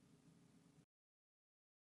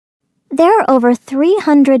 There are over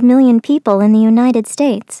 300 million people in the United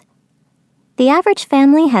States. The average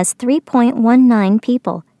family has 3.19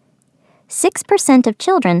 people. 6% of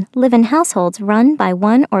children live in households run by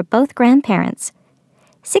one or both grandparents.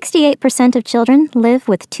 68% of children live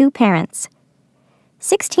with two parents.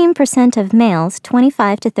 16% of males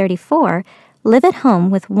 25 to 34 live at home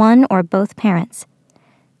with one or both parents.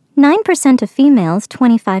 9% of females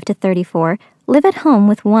 25 to 34 live at home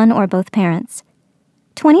with one or both parents.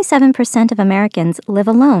 27% of Americans live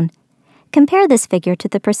alone. Compare this figure to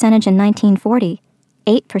the percentage in 1940,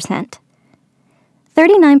 8%.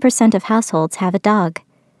 39% of households have a dog.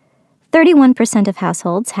 31% of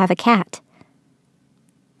households have a cat.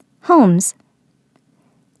 Homes.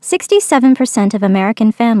 67% of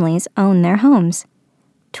American families own their homes.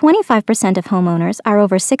 25% of homeowners are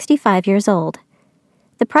over 65 years old.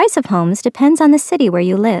 The price of homes depends on the city where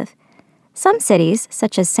you live. Some cities,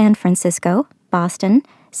 such as San Francisco, Boston,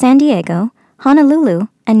 San Diego, Honolulu,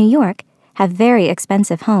 and New York, have very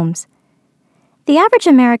expensive homes. The average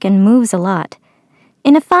American moves a lot.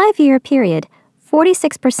 In a 5-year period,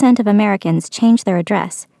 46% of Americans change their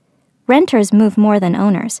address. Renters move more than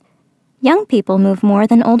owners. Young people move more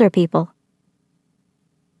than older people.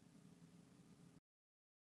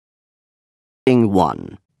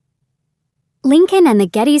 1. Lincoln and the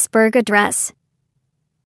Gettysburg Address.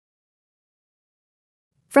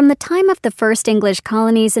 From the time of the first English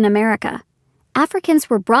colonies in America, Africans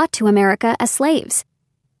were brought to America as slaves.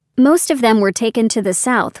 Most of them were taken to the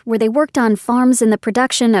South, where they worked on farms in the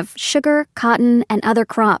production of sugar, cotton, and other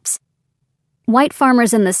crops. White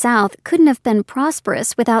farmers in the South couldn't have been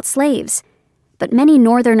prosperous without slaves, but many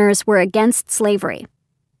Northerners were against slavery.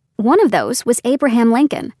 One of those was Abraham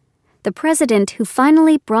Lincoln, the president who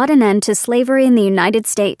finally brought an end to slavery in the United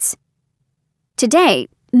States. Today,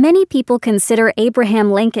 many people consider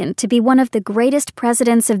Abraham Lincoln to be one of the greatest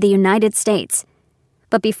presidents of the United States.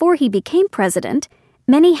 But before he became president,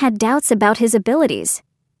 many had doubts about his abilities.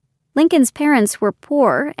 Lincoln's parents were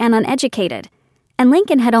poor and uneducated, and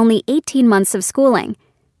Lincoln had only 18 months of schooling,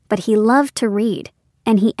 but he loved to read,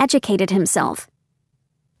 and he educated himself.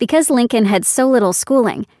 Because Lincoln had so little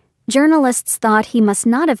schooling, journalists thought he must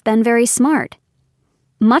not have been very smart.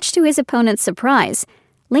 Much to his opponents' surprise,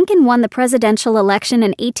 Lincoln won the presidential election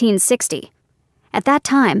in 1860. At that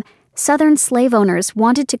time, Southern slave owners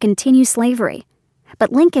wanted to continue slavery,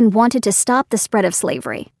 but Lincoln wanted to stop the spread of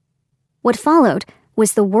slavery. What followed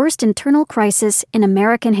was the worst internal crisis in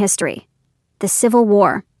American history, the Civil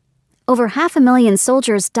War. Over 500,000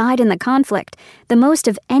 soldiers died in the conflict, the most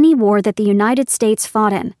of any war that the United States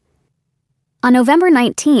fought in. On November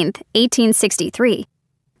 19, 1863,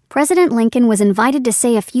 President Lincoln was invited to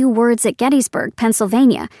say a few words at Gettysburg,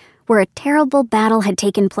 Pennsylvania, where a terrible battle had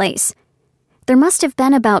taken place. There must have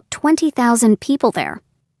been about 20,000 people there.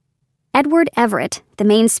 Edward Everett, the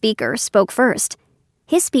main speaker, spoke first.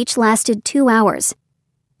 His speech lasted 2 hours.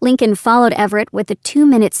 Lincoln followed Everett with a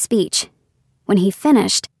 2-minute speech. When he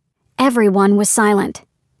finished, everyone was silent.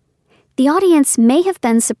 The audience may have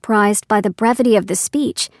been surprised by the brevity of the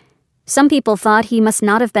speech. Some people thought he must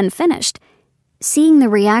not have been finished. Seeing the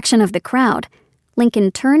reaction of the crowd,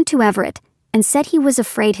 Lincoln turned to Everett and said he was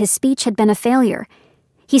afraid his speech had been a failure.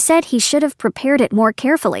 He said he should have prepared it more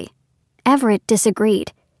carefully. Everett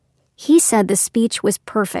disagreed. He said the speech was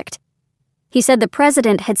perfect. He said the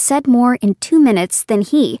president had said more in 2 minutes than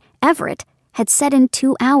he, Everett, had said in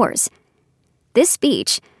 2 hours. This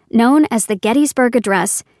speech, known as the Gettysburg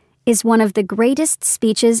Address, is one of the greatest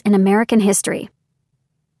speeches in American history.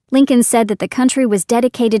 Lincoln said that the country was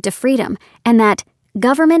dedicated to freedom and that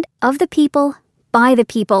government of the people, by the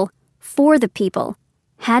people, for the people,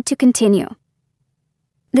 had to continue.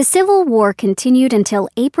 The Civil War continued until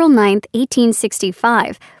April 9,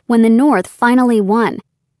 1865, when the North finally won.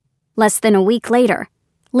 Less than a week later,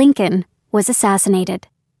 Lincoln was assassinated.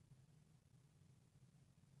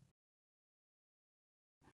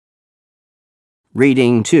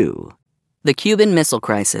 Reading 2. The Cuban Missile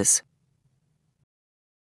Crisis.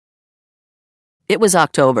 It was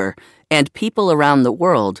October, and people around the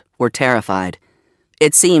world were terrified.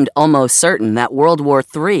 It seemed almost certain that World War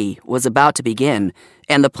III was about to begin,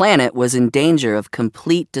 and the planet was in danger of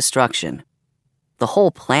complete destruction. The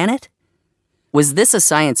whole planet? Was this a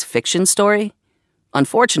science fiction story?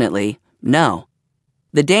 Unfortunately, no.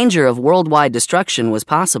 The danger of worldwide destruction was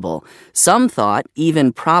possible, some thought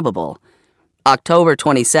even probable. October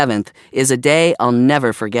 27th is a day I'll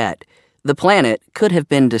never forget. The planet could have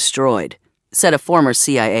been destroyed, said a former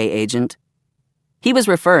CIA agent. He was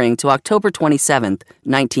referring to October 27th,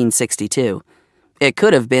 1962. It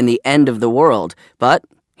could have been the end of the world, but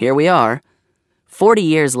here we are. 40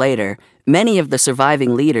 years later, many of the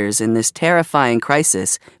surviving leaders in this terrifying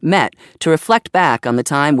crisis met to reflect back on the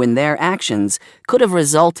time when their actions could have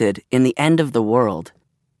resulted in the end of the world.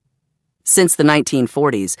 Since the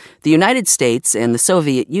 1940s, the United States and the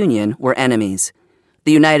Soviet Union were enemies.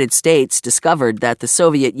 The United States discovered that the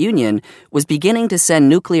Soviet Union was beginning to send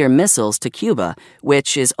nuclear missiles to Cuba,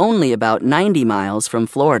 which is only about 90 miles from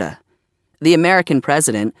Florida. The American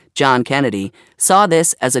president, John Kennedy, saw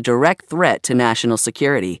this as a direct threat to national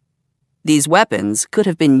security. These weapons could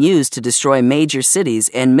have been used to destroy major cities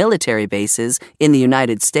and military bases in the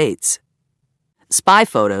United States. Spy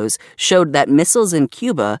photos showed that missiles in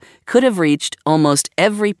Cuba could have reached almost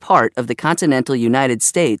every part of the continental United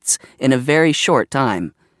States in a very short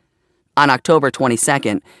time. On October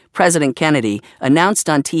 22nd, President Kennedy announced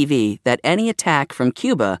on TV that any attack from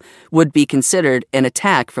Cuba would be considered an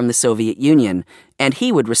attack from the Soviet Union, and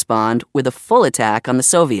he would respond with a full attack on the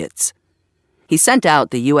Soviets. He sent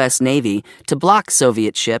out the U.S. Navy to block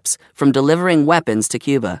Soviet ships from delivering weapons to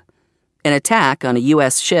Cuba. An attack on a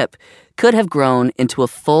U.S. ship could have grown into a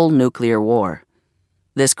full nuclear war.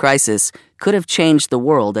 This crisis could have changed the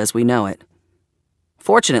world as we know it.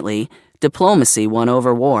 Fortunately, diplomacy won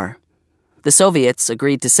over war. The Soviets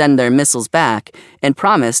agreed to send their missiles back and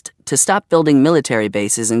promised to stop building military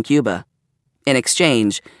bases in Cuba. In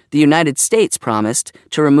exchange, the United States promised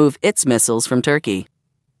to remove its missiles from Turkey.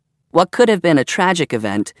 What could have been a tragic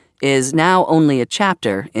event is now only a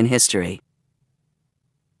chapter in history.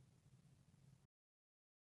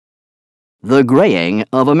 The Graying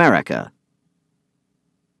of America.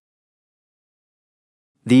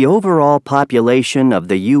 The overall population of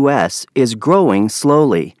the U.S. is growing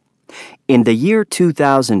slowly. In the year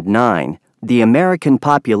 2009, the American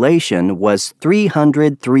population was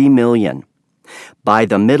 303 million. By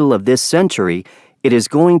the middle of this century, it is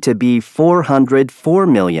going to be 404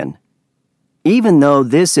 million. Even though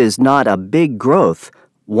this is not a big growth,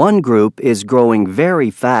 one group is growing very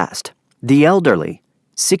fast, the elderly,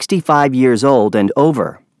 65 years old and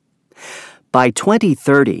over. By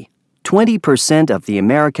 2030, 20% of the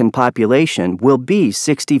American population will be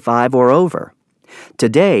 65 or over.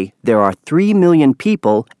 Today, there are 3 million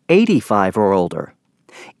people 85 or older.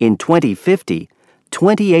 In 2050,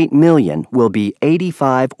 28 million will be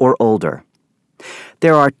 85 or older.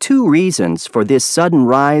 There are two reasons for this sudden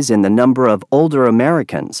rise in the number of older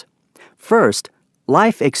Americans. First,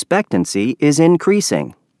 life expectancy is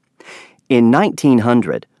increasing. In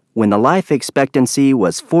 1900, when the life expectancy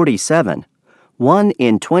was 47, 1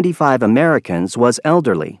 in 25 Americans was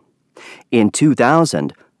elderly. In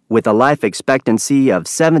 2000, with a life expectancy of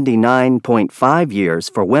 79.5 years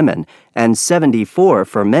for women and 74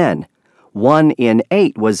 for men, 1 in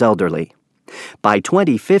 8 was elderly. By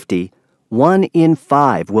 2050, 1 in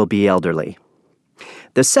 5 will be elderly.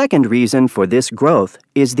 The second reason for this growth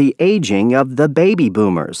is the aging of the baby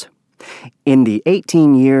boomers. In the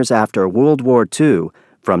 18 years after World War II,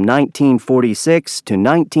 from 1946 to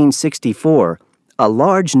 1964, a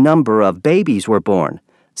large number of babies were born,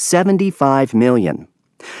 75 million.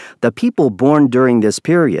 The people born during this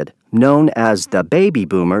period, known as the baby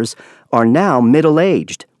boomers, are now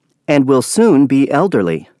middle-aged and will soon be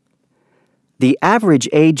elderly. The average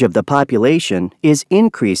age of the population is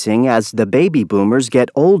increasing as the baby boomers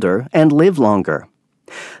get older and live longer.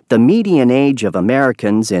 The median age of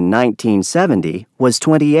Americans in 1970 was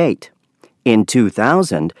 28. In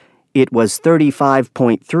 2000, it was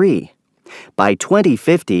 35.3. By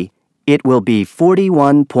 2050, it will be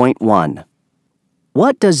 41.1.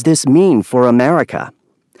 What does this mean for America?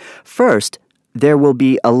 First, there will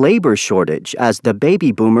be a labor shortage as the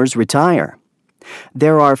baby boomers retire.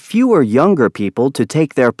 There are fewer younger people to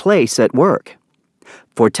take their place at work.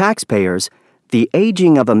 For taxpayers, the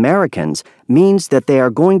aging of Americans means that they are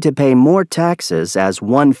going to pay more taxes as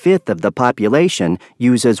 1/5 of the population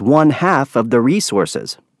uses 1/2 of the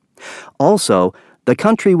resources. Also, the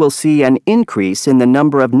country will see an increase in the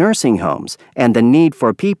number of nursing homes and the need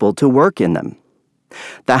for people to work in them.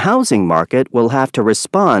 The housing market will have to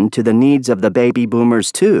respond to the needs of the baby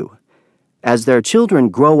boomers too. As their children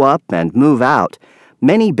grow up and move out,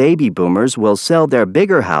 many baby boomers will sell their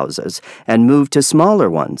bigger houses and move to smaller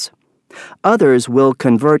ones. Others will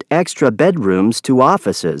convert extra bedrooms to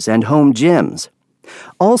offices and home gyms.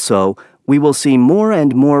 Also, we will see more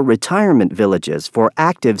and more retirement villages for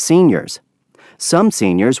active seniors. Some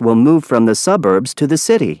seniors will move from the suburbs to the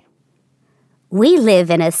city. We live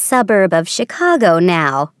in a suburb of Chicago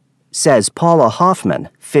now, says Paula Hoffman,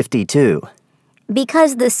 52.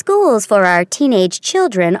 Because the schools for our teenage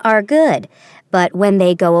children are good. But when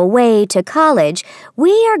they go away to college,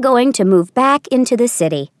 we are going to move back into the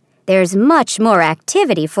city. There's much more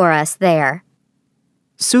activity for us there.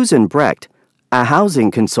 Susan Brecht, a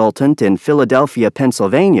housing consultant in Philadelphia,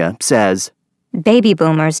 Pennsylvania, says, Baby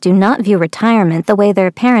boomers do not view retirement the way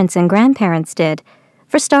their parents and grandparents did.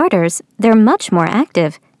 For starters, they're much more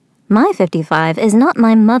active. My 55 is not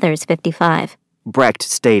my mother's 55. Brecht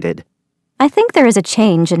stated. I think there is a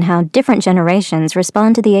change in how different generations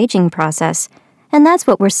respond to the aging process, and that's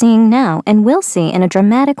what we're seeing now and will see in a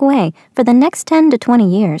dramatic way for the next 10 to 20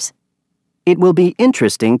 years. It will be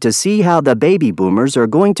interesting to see how the baby boomers are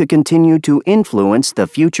going to continue to influence the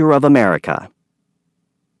future of America.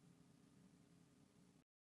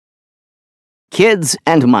 Kids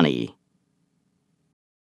and money.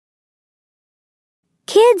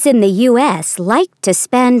 Kids in the U.S. like to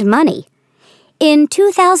spend money. In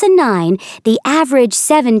 2009, the average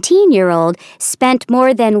 17-year-old spent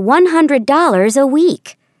more than $100 a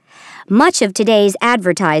week. Much of today's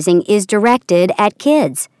advertising is directed at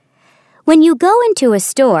kids. When you go into a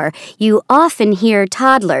store, you often hear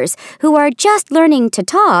toddlers who are just learning to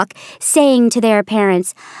talk saying to their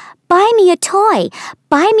parents, "Buy me a toy,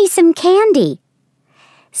 buy me some candy."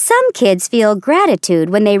 Some kids feel gratitude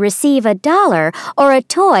when they receive $1 or a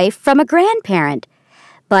toy from a grandparent.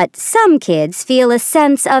 But some kids feel a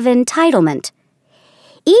sense of entitlement.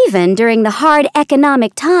 Even during the hard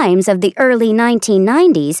economic times of the early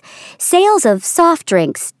 1990s, sales of soft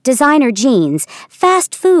drinks, designer jeans,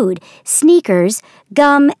 fast food, sneakers,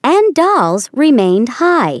 gum, and dolls remained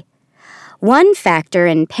high. One factor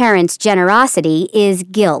in parents' generosity is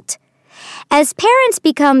guilt. As parents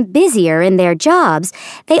become busier in their jobs,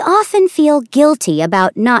 they often feel guilty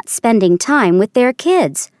about not spending time with their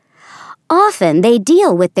kids. Often they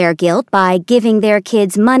deal with their guilt by giving their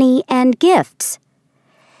kids money and gifts.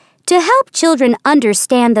 To help children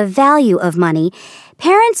understand the value of money,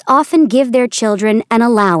 parents often give their children an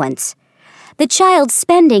allowance. The child's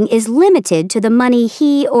spending is limited to the money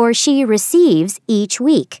he or she receives each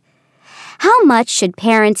week. How much should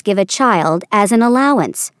parents give a child as an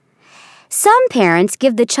allowance? Some parents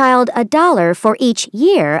give the child $1 for each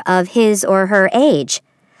year of his or her age.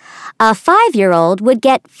 A 5-year-old would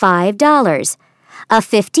get $5. A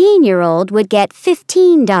 15-year-old would get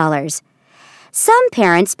 $15. Some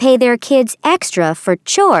parents pay their kids extra for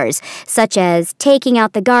chores, such as taking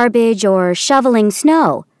out the garbage or shoveling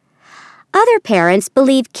snow. Other parents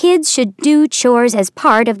believe kids should do chores as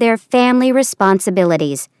part of their family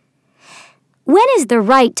responsibilities. When is the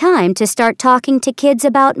right time to start talking to kids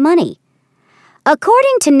about money?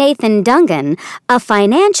 According to Nathan Dungan, a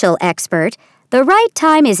financial expert, the right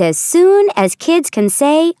time is as soon as kids can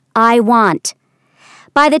say, "I want."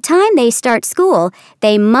 By the time they start school,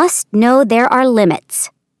 they must know there are limits.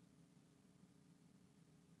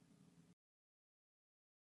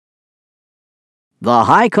 The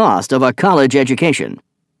high cost of a college education.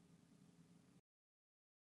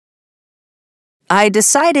 I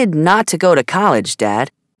decided not to go to college, Dad.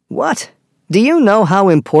 What? Do you know how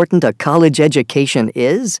important a college education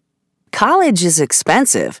is? College is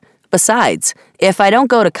expensive. Besides, if I don't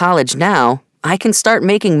go to college now, I can start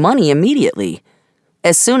making money immediately.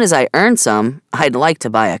 As soon as I earn some, I'd like to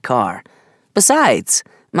buy a car. Besides,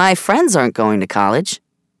 my friends aren't going to college.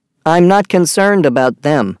 I'm not concerned about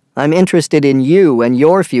them. I'm interested in you and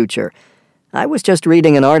your future. I was just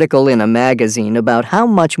reading an article in a magazine about how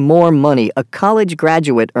much more money a college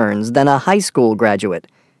graduate earns than a high school graduate.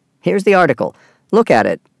 Here's the article. Look at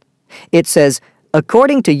it. It says,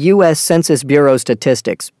 according to U.S. Census Bureau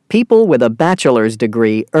statistics, people with a bachelor's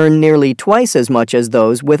degree earn nearly twice as much as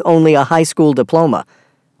those with only a high school diploma.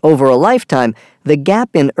 Over a lifetime, the gap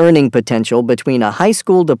in earning potential between a high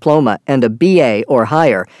school diploma and a BA or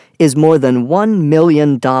higher is more than $1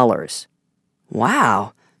 million.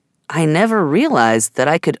 Wow. I never realized that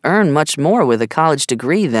I could earn much more with a college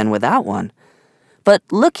degree than without one. But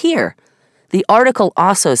look here. The article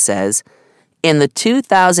also says, in the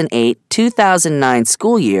 2008-2009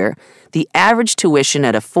 school year, the average tuition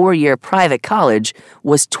at a 4-year private college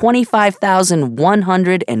was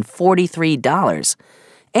 $25,143.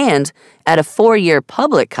 And at a 4-year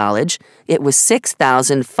public college, it was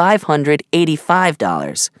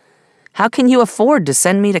 $6,585. How can you afford to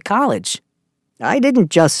send me to college? I didn't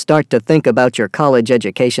just start to think about your college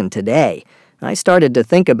education today. I started to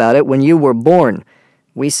think about it when you were born.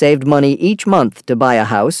 We saved money each month to buy a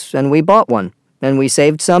house, and we bought one. And we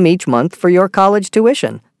saved some each month for your college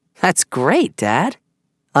tuition. That's great, Dad.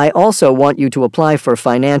 I also want you to apply for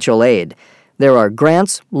financial aid. There are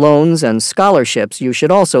grants, loans, and scholarships you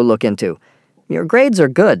should also look into. Your grades are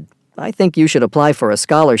good. I think you should apply for a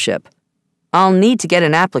scholarship. I'll need to get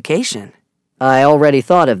an application. I already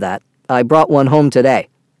thought of that. I brought one home today.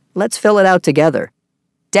 Let's fill it out together.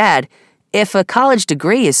 Dad, if a college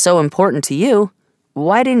degree is so important to you,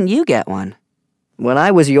 why didn't you get one? When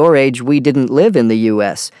I was your age, we didn't live in the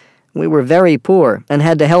U.S. We were very poor and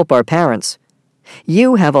had to help our parents.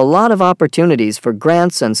 You have a lot of opportunities for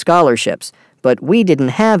grants and scholarships, but we didn't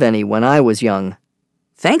have any when I was young.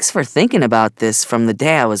 Thanks for thinking about this from the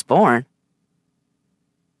day I was born.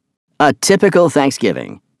 A typical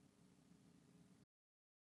Thanksgiving.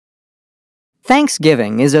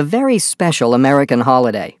 Thanksgiving is a very special American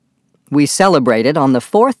holiday. We celebrate it on the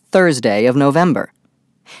fourth Thursday of November.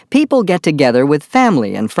 People get together with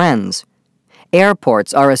family and friends.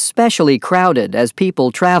 Airports are especially crowded as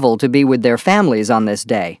people travel to be with their families on this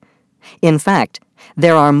day. In fact,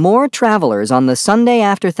 there are more travelers on the Sunday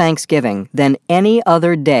after Thanksgiving than any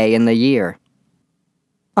other day in the year.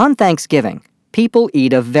 On Thanksgiving, people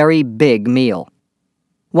eat a very big meal.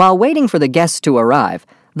 While waiting for the guests to arrive,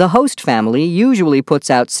 the host family usually puts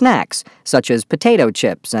out snacks, such as potato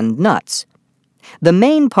chips and nuts. The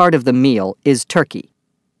main part of the meal is turkey.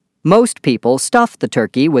 Most people stuff the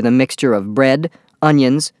turkey with a mixture of bread,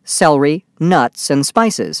 onions, celery, nuts, and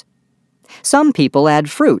spices. Some people add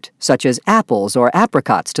fruit, such as apples or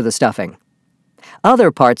apricots, to the stuffing.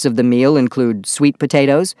 Other parts of the meal include sweet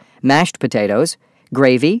potatoes, mashed potatoes,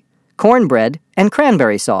 gravy, cornbread, and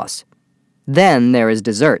cranberry sauce. Then there is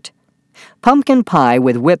dessert. Pumpkin pie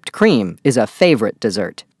with whipped cream is a favorite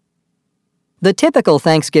dessert. The typical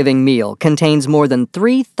Thanksgiving meal contains more than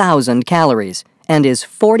 3,000 calories and is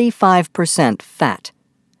 45% fat.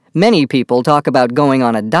 Many people talk about going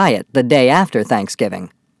on a diet the day after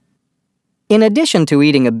Thanksgiving. In addition to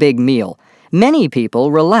eating a big meal, many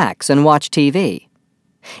people relax and watch TV.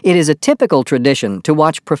 It is a typical tradition to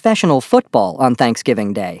watch professional football on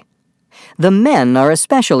Thanksgiving Day. The men are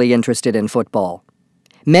especially interested in football.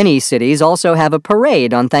 Many cities also have a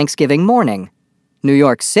parade on Thanksgiving morning. New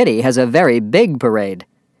York City has a very big parade.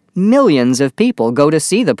 Millions of people go to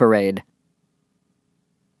see the parade.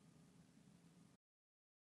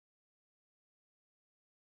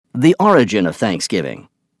 The origin of Thanksgiving.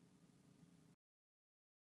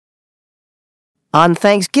 On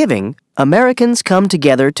Thanksgiving, Americans come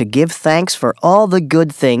together to give thanks for all the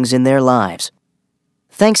good things in their lives.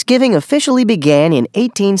 Thanksgiving officially began in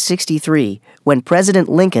 1863 when President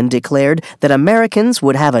Lincoln declared that Americans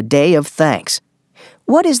would have a day of thanks.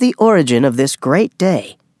 What is the origin of this great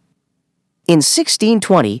day? In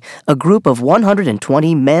 1620, a group of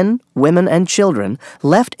 120 men, women, and children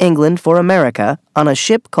left England for America on a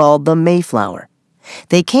ship called the Mayflower.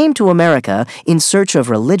 They came to America in search of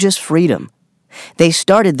religious freedom. They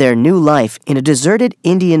started their new life in a deserted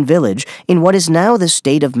Indian village in what is now the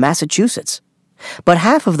state of Massachusetts. But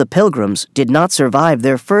half of the pilgrims did not survive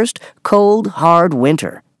their first cold, hard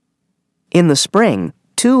winter. In the spring,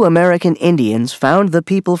 2 American Indians found the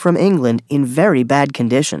people from England in very bad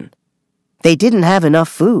condition. They didn't have enough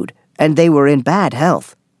food, and they were in bad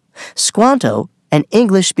health. Squanto, an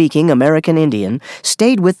English-speaking American Indian,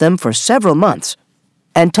 stayed with them for several months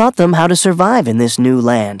and taught them how to survive in this new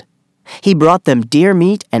land. He brought them deer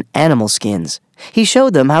meat and animal skins. He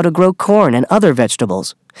showed them how to grow corn and other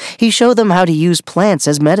vegetables. He showed them how to use plants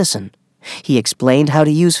as medicine. He explained how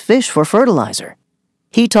to use fish for fertilizer.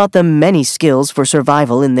 He taught them many skills for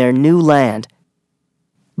survival in their new land.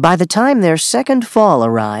 By the time their second fall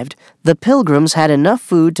arrived, the Pilgrims had enough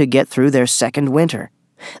food to get through their second winter.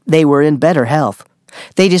 They were in better health.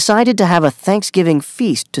 They decided to have a Thanksgiving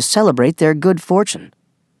feast to celebrate their good fortune.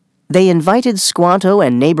 They invited Squanto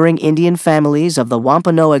and neighboring Indian families of the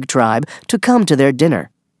Wampanoag tribe to come to their dinner.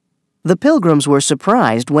 The Pilgrims were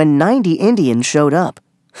surprised when 90 Indians showed up.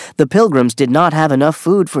 The Pilgrims did not have enough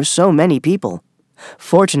food for so many people.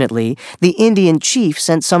 Fortunately, the Indian chief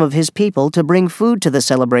sent some of his people to bring food to the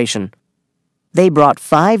celebration. They brought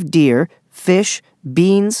 5 deer, fish,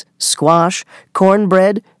 beans, squash,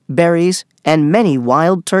 cornbread, berries, and many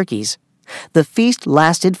wild turkeys. The feast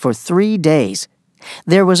lasted for 3 days.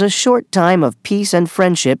 There was a short time of peace and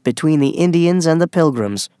friendship between the Indians and the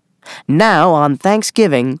Pilgrims. Now, on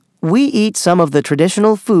Thanksgiving, we eat some of the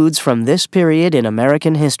traditional foods from this period in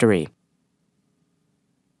American history.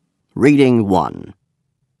 Reading 1.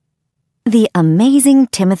 The Amazing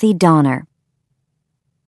Timothy Donner.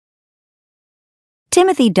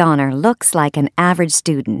 Timothy Donner looks like an average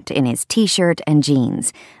student in his t-shirt and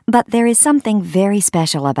jeans, but there is something very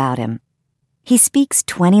special about him. He speaks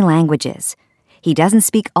 20 languages. He doesn't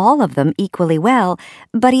speak all of them equally well,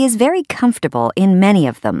 but he is very comfortable in many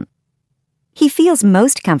of them. He feels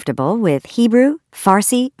most comfortable with Hebrew,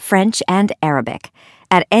 Farsi, French, and Arabic.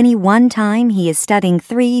 At any one time, he is studying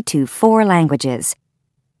 3 to 4 languages.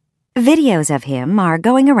 Videos of him are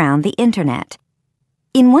going around the internet.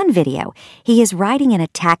 In one video, he is riding in a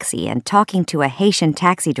taxi and talking to a Haitian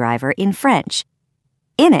taxi driver in French.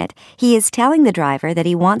 In it, he is telling the driver that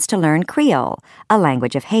he wants to learn Creole, a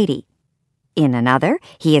language of Haiti. In another,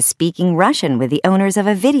 he is speaking Russian with the owners of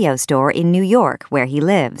a video store in New York, where he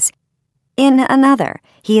lives. In another,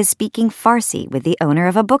 he is speaking Farsi with the owner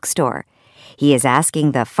of a bookstore. He is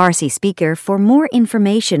asking the Farsi speaker for more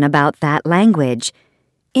information about that language.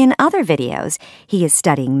 In other videos, he is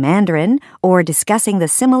studying Mandarin or discussing the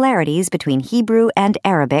similarities between Hebrew and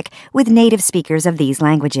Arabic with native speakers of these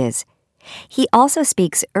languages. He also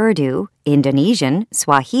speaks Urdu, Indonesian,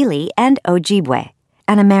 Swahili, and Ojibwe,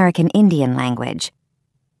 an American Indian language.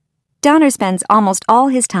 Donner spends almost all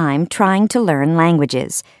his time trying to learn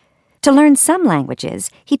languages. To learn some languages,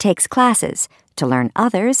 he takes classes. To learn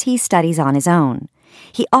others, he studies on his own.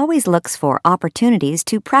 He always looks for opportunities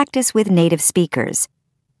to practice with native speakers.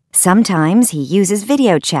 Sometimes he uses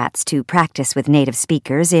video chats to practice with native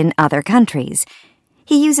speakers in other countries.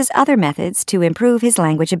 He uses other methods to improve his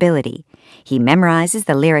language ability. He memorizes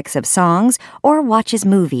the lyrics of songs or watches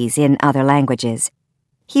movies in other languages.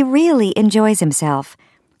 He really enjoys himself.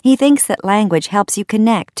 He thinks that language helps you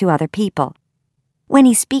connect to other people. When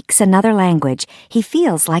he speaks another language, he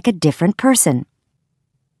feels like a different person.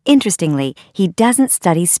 Interestingly, he doesn't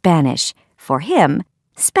study Spanish. For him,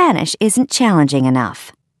 Spanish isn't challenging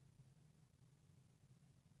enough.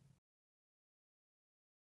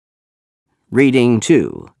 Reading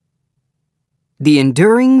 2. The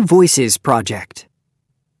Enduring Voices Project.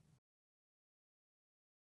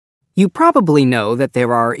 You probably know that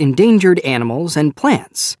there are endangered animals and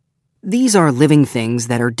plants. These are living things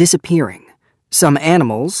that are disappearing. Some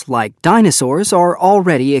animals, like dinosaurs, are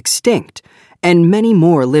already extinct, and many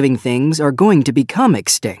more living things are going to become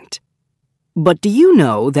extinct. But do you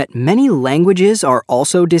know that many languages are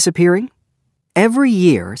also disappearing? Every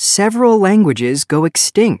year, several languages go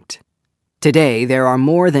extinct. Today, there are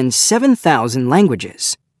more than 7,000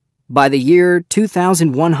 languages. By the year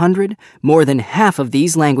 2100, more than half of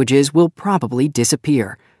these languages will probably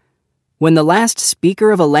disappear. When the last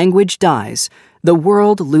speaker of a language dies, the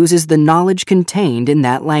world loses the knowledge contained in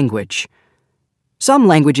that language. Some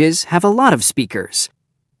languages have a lot of speakers.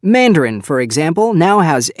 Mandarin, for example, now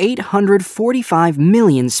has 845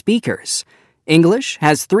 million speakers. English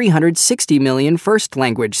has 360 million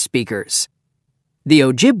first-language speakers. The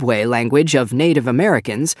Ojibwe language of Native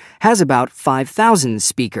Americans has about 5,000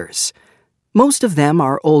 speakers. Most of them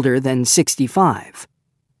are older than 65.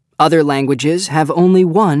 Other languages have only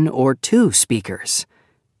 1 or 2 speakers.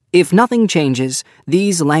 If nothing changes,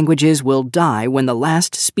 these languages will die when the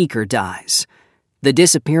last speaker dies. The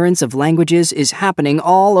disappearance of languages is happening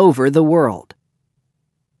all over the world.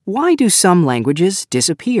 Why do some languages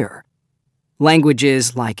disappear?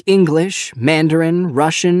 Languages like English, Mandarin,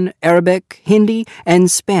 Russian, Arabic, Hindi,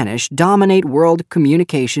 and Spanish dominate world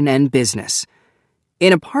communication and business.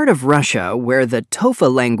 In a part of Russia where the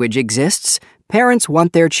Tofa language exists, parents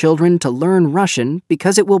want their children to learn Russian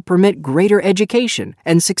because it will permit greater education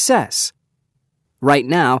and success. Right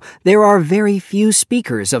now, there are very few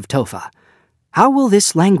speakers of Tofa. How will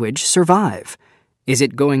this language survive? Is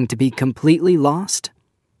it going to be completely lost?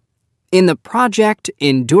 In the project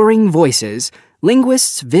Enduring Voices,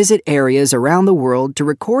 linguists visit areas around the world to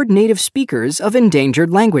record native speakers of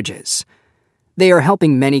endangered languages. They are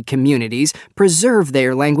helping many communities preserve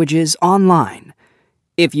their languages online.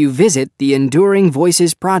 If you visit the Enduring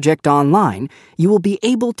Voices project online, you will be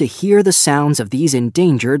able to hear the sounds of these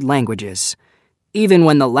endangered languages. Even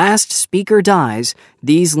when the last speaker dies,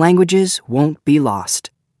 these languages won't be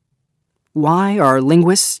lost. Why are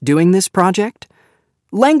linguists doing this project?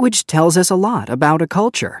 Language tells us a lot about a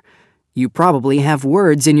culture. You probably have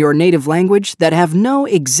words in your native language that have no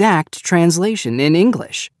exact translation in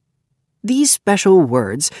English. These special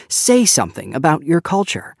words say something about your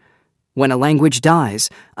culture. When a language dies,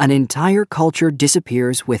 an entire culture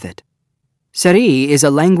disappears with it. Seri is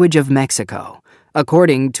a language of Mexico.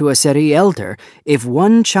 According to a Seri elder, if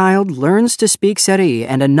one child learns to speak Seri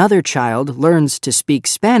and another child learns to speak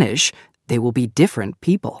Spanish, they will be different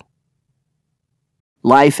people.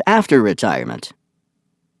 Life after retirement.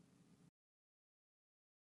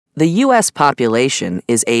 The U.S. population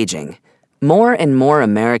is aging. More and more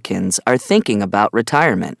Americans are thinking about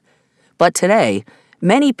retirement. But today,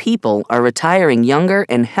 many people are retiring younger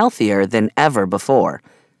and healthier than ever before.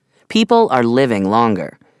 People are living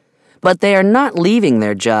longer. But they are not leaving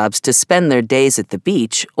their jobs to spend their days at the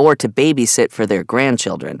beach or to babysit for their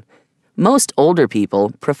grandchildren. Most older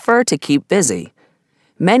people prefer to keep busy.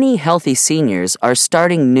 Many healthy seniors are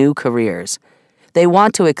starting new careers. They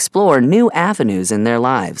want to explore new avenues in their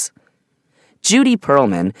lives. Judy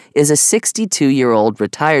Perlman is a 62-year-old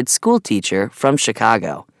retired schoolteacher from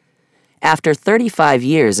Chicago. After 35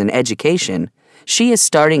 years in education, she is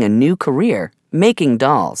starting a new career, making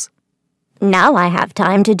dolls. Now I have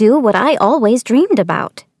time to do what I always dreamed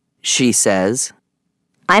about, She says.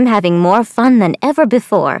 I'm having more fun than ever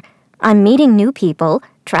before. I'm meeting new people,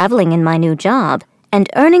 traveling in my new job, and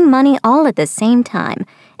earning money all at the same time,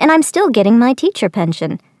 and I'm still getting my teacher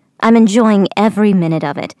pension. I'm enjoying every minute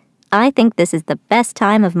of it. I think this is the best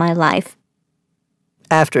time of my life.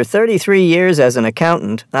 After 33 years as an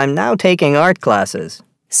accountant, I'm now taking art classes,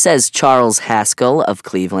 Says Charles Haskell of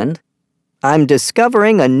Cleveland. I'm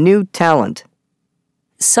discovering a new talent.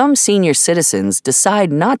 Some senior citizens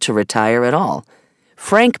decide not to retire at all.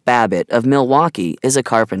 Frank Babbitt of Milwaukee is a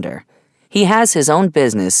carpenter. He has his own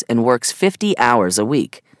business and works 50 hours a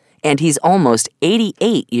week, and he's almost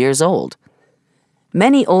 88 years old.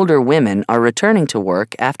 Many older women are returning to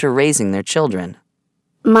work after raising their children.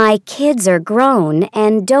 My kids are grown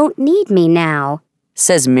and don't need me now,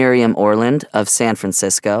 Says Miriam Orland of San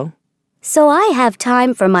Francisco. so I have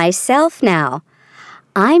time for myself now.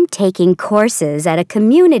 I'm taking courses at a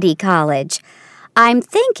community college. I'm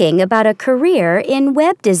thinking about a career in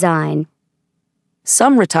web design.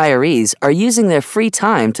 Some retirees are using their free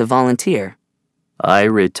time to volunteer. I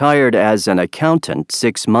retired as an accountant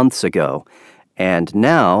 6 months ago, and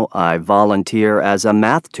now I volunteer as a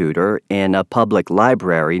math tutor in a public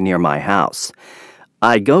library near my house.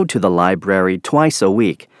 I go to the library twice a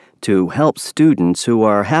week to help students who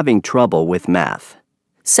are having trouble with math.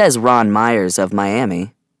 Says Ron Myers of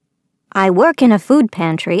Miami. I work in a food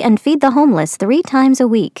pantry and feed the homeless 3 times a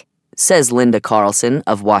week. Says Linda Carlson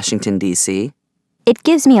of Washington, D.C. It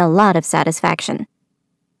gives me a lot of satisfaction.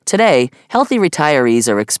 Today, healthy retirees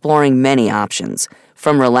are exploring many options,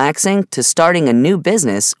 from relaxing to starting a new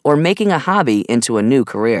business or making a hobby into a new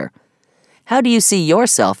career. How do you see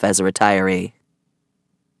yourself as a retiree?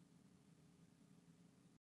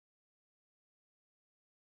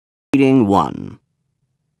 Reading 1.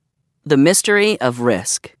 The mystery of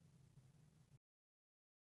risk.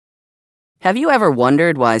 Have you ever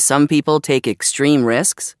wondered why some people take extreme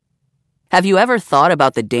risks? Have you ever thought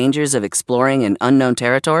about the dangers of exploring an unknown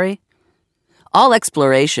territory? All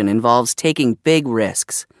exploration involves taking big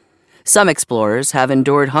risks. Some explorers have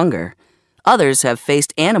endured hunger. Others have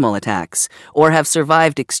faced animal attacks or have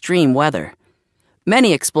survived extreme weather.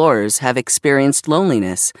 Many explorers have experienced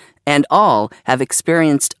loneliness, and all have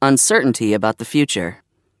experienced uncertainty about the future.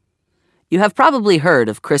 You have probably heard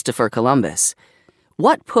of Christopher Columbus.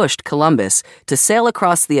 What pushed Columbus to sail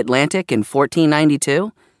across the Atlantic in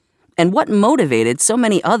 1492? And what motivated so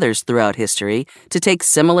many others throughout history to take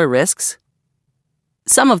similar risks?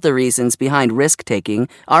 Some of the reasons behind risk-taking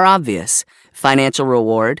are obvious: financial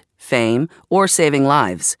reward, fame, or saving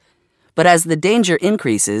lives. But as the danger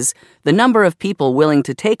increases, the number of people willing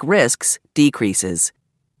to take risks decreases.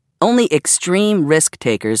 Only extreme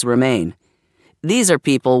risk-takers remain. These are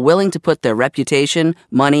people willing to put their reputation,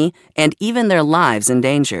 money, and even their lives in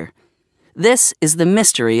danger. This is the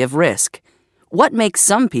mystery of risk. What makes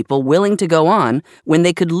some people willing to go on when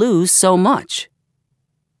they could lose so much?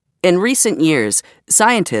 In recent years,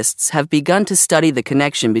 scientists have begun to study the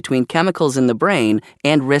connection between chemicals in the brain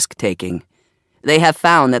and risk-taking. They have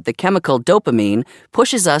found that the chemical dopamine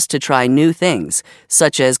pushes us to try new things,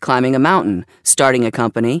 such as climbing a mountain, starting a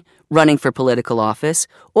company, running for political office,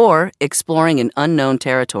 or exploring an unknown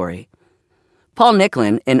territory. Paul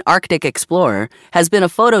Nicklin, an Arctic explorer, has been a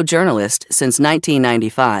photojournalist since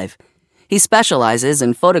 1995. He specializes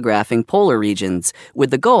in photographing polar regions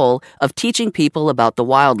with the goal of teaching people about the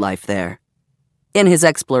wildlife there. In his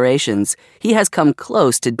explorations, he has come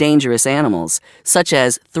close to dangerous animals, such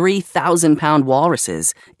as 3,000-pound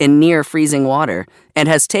walruses in near-freezing water, and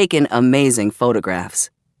has taken amazing photographs.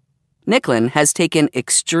 Nicklin has taken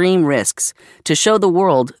extreme risks to show the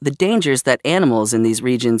world the dangers that animals in these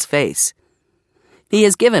regions face. He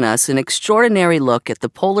has given us an extraordinary look at the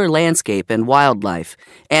polar landscape and wildlife,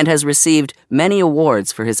 and has received many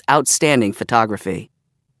awards for his outstanding photography.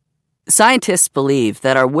 Scientists believe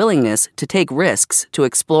that our willingness to take risks to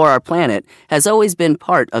explore our planet has always been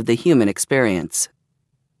part of the human experience.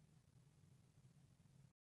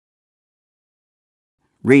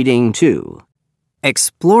 Reading 2.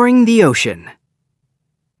 Exploring the ocean.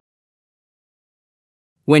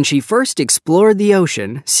 When she first explored the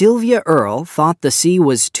ocean, Sylvia Earle thought the sea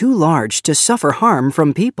was too large to suffer harm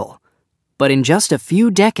from people. But in just a few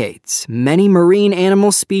decades, many marine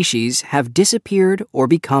animal species have disappeared or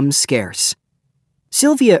become scarce.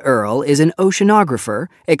 Sylvia Earle is an oceanographer,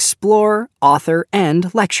 explorer, author,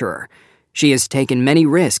 and lecturer. She has taken many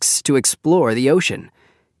risks to explore the ocean.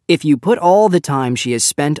 If you put all the time she has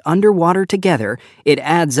spent underwater together, it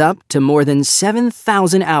adds up to more than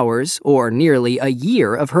 7,000 hours, or nearly a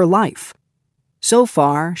year of her life. So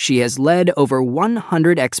far, she has led over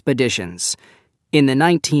 100 expeditions. In the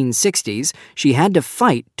 1960s, she had to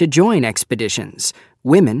fight to join expeditions.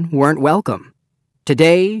 Women weren't welcome.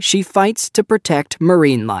 Today, she fights to protect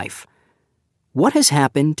marine life. What has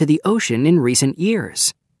happened to the ocean in recent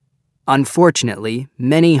years? Unfortunately,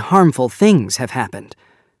 many harmful things have happened.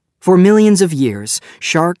 For millions of years,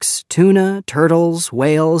 sharks, tuna, turtles,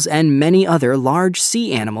 whales, and many other large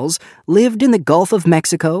sea animals lived in the Gulf of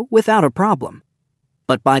Mexico without a problem.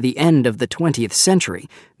 But by the end of the 20th century,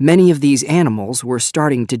 many of these animals were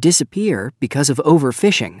starting to disappear because of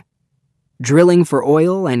overfishing. Drilling for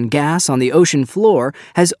oil and gas on the ocean floor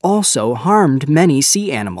has also harmed many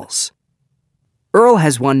sea animals. Earle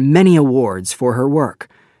has won many awards for her work.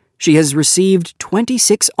 She has received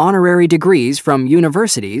 26 honorary degrees from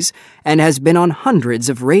universities and has been on hundreds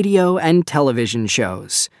of radio and television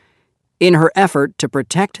shows. In her effort to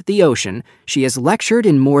protect the ocean, she has lectured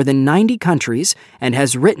in more than 90 countries and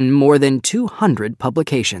has written more than 200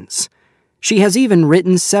 publications. She has even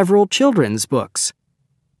written several children's books.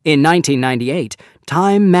 In 1998,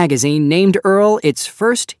 Time magazine named Earle its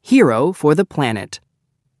first hero for the planet.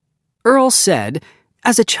 Earle said,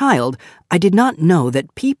 "As a child, I did not know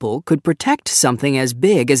that people could protect something as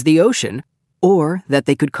big as the ocean, or that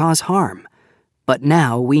they could cause harm. But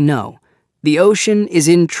now we know. The ocean is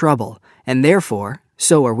in trouble, and therefore,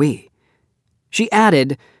 so are we." She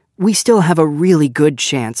added, "We still have a really good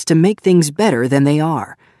chance to make things better than they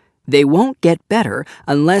are. They won't get better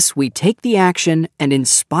unless we take the action and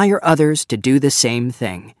inspire others to do the same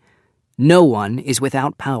thing. No one is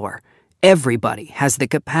without power. Everybody has the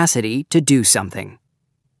capacity to do something."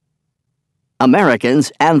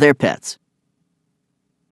 Americans and their pets.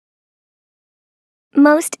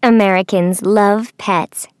 Most Americans love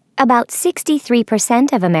pets. About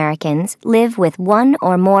 63% of Americans live with one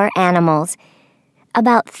or more animals.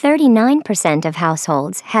 About 39% of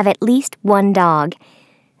households have at least one dog.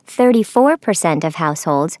 34% of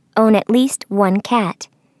households own at least one cat.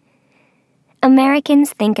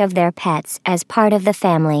 Americans think of their pets as part of the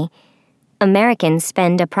family. Americans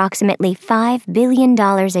spend approximately $5 billion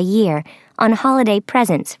a year on holiday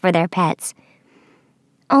presents for their pets.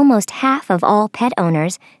 Almost half of all pet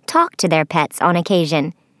owners talk to their pets on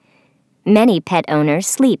occasion. Many pet owners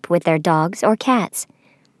sleep with their dogs or cats.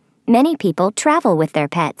 Many people travel with their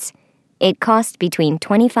pets. It costs between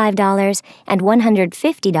 $25 and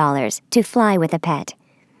 $150 to fly with a pet.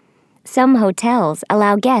 Some hotels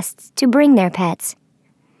allow guests to bring their pets.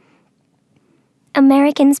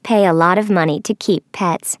 Americans pay a lot of money to keep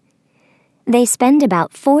pets. They spend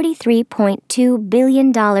about $43.2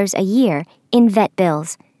 billion a year in vet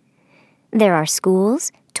bills. There are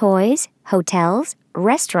schools, toys, hotels,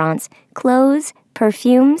 restaurants, clothes,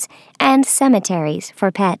 perfumes, and cemeteries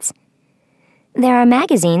for pets. There are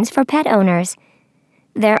magazines for pet owners.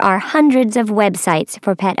 There are hundreds of websites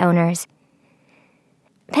for pet owners.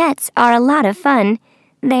 Pets are a lot of fun.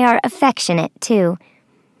 They are affectionate, too.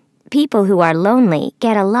 People who are lonely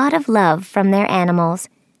get a lot of love from their animals.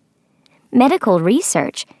 Medical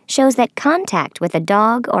research shows that contact with a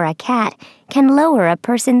dog or a cat can lower a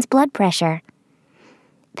person's blood pressure.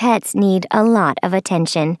 Pets need a lot of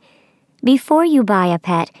attention. Before you buy a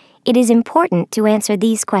pet, it is important to answer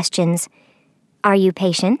these questions. Are you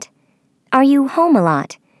patient? Are you home a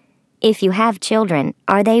lot? If you have children,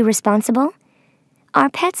 are they responsible? Are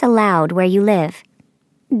pets allowed where you live?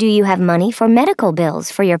 Do you have money for medical bills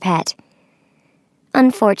for your pet?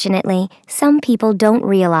 Unfortunately, some people don't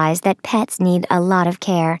realize that pets need a lot of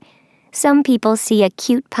care. Some people see a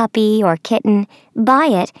cute puppy or kitten, buy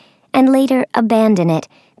it, and later abandon it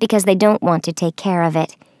because they don't want to take care of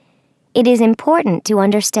it. It is important to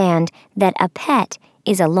understand that a pet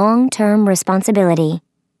is a long-term responsibility.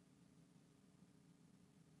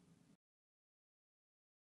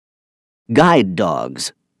 Guide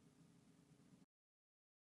dogs.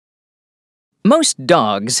 Most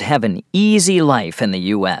dogs have an easy life in the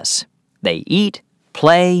U.S. They eat,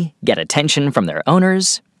 play, get attention from their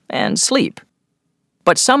owners, and sleep.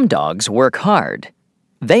 But some dogs work hard.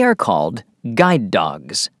 They are called guide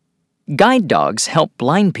dogs. Guide dogs help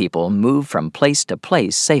blind people move from place to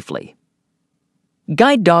place safely.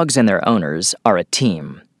 Guide dogs and their owners are a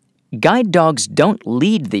team. Guide dogs don't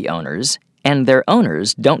lead the owners, and their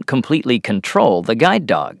owners don't completely control the guide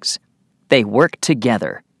dogs. They work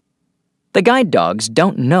together. The guide dogs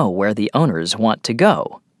don't know where the owners want to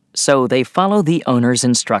go, so they follow the owner's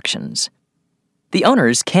instructions. The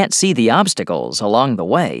owners can't see the obstacles along the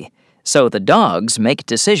way, so the dogs make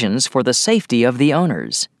decisions for the safety of the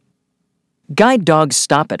owners. Guide dogs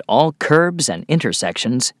stop at all curbs and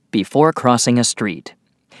intersections before crossing a street.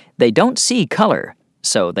 They don't see color,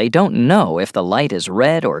 so they don't know if the light is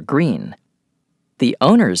red or green. The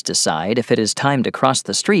owners decide if it is time to cross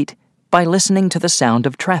the street by listening to the sound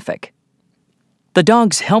of traffic. The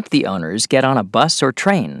dogs help the owners get on a bus or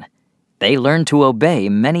train. They learn to obey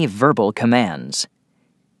many verbal commands.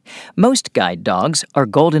 Most guide dogs are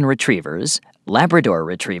golden retrievers, Labrador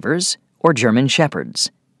retrievers, or German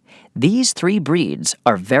shepherds. These three breeds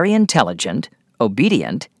are very intelligent,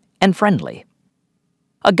 obedient, and friendly.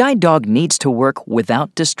 A guide dog needs to work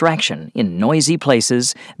without distraction in noisy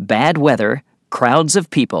places, bad weather, crowds of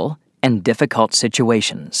people, and difficult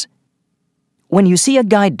situations. When you see a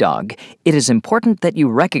guide dog, it is important that you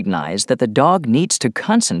recognize that the dog needs to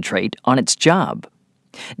concentrate on its job.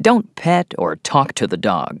 Don't pet or talk to the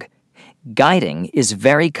dog. Guiding is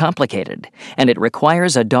very complicated, and it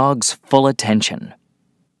requires a dog's full attention.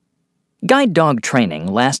 Guide dog training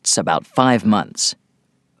lasts about 5 months.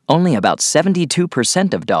 Only about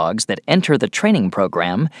 72% of dogs that enter the training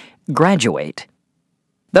program graduate.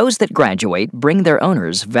 Those that graduate bring their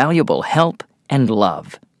owners valuable help and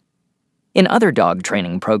love. In other dog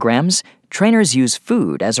training programs, trainers use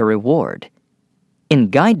food as a reward. In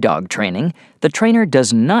guide dog training, the trainer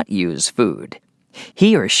does not use food.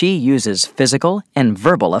 He or she uses physical and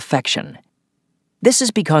verbal affection. This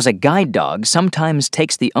is because a guide dog sometimes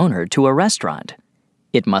takes the owner to a restaurant.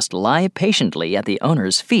 It must lie patiently at the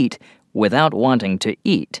owner's feet without wanting to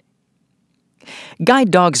eat.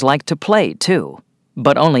 Guide dogs like to play, too,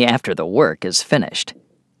 but only after the work is finished.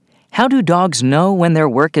 How do dogs know when their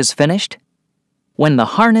work is finished? When the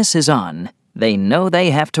harness is on, they know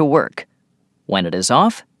they have to work. When it is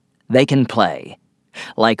off, they can play.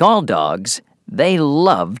 Like all dogs, they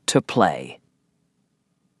love to play.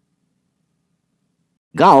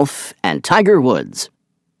 Golf and Tiger Woods.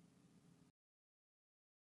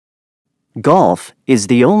 Golf is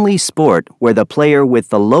the only sport where the player with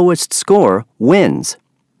the lowest score wins.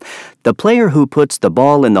 The player who puts the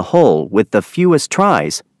ball in the hole with the fewest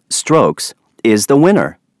tries, strokes, is the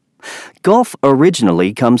winner. Golf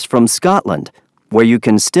originally comes from Scotland, where you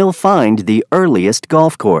can still find the earliest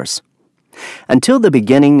golf course. Until the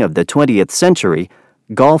beginning of the 20th century,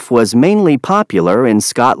 golf was mainly popular in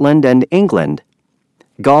Scotland and England.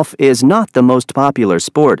 Golf is not the most popular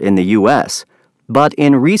sport in the U.S., but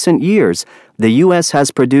in recent years, the U.S.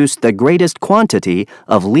 has produced the greatest quantity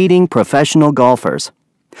of leading professional golfers.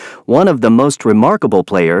 One of the most remarkable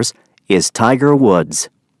players is Tiger Woods.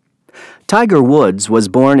 Tiger Woods was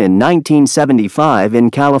born in 1975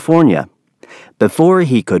 in California. Before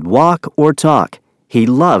he could walk or talk, he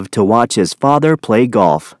loved to watch his father play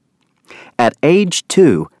golf. At age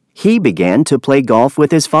 2, he began to play golf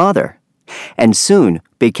with his father, and soon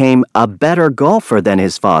became a better golfer than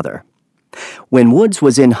his father. When Woods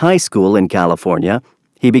was in high school in California,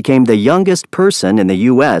 he became the youngest person in the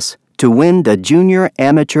U.S. to win the Junior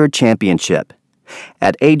Amateur Championship.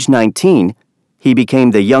 At age 19, he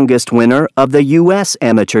became the youngest winner of the U.S.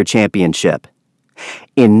 Amateur Championship.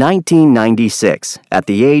 In 1996, at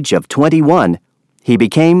the age of 21, he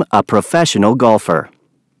became a professional golfer.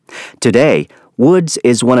 Today, Woods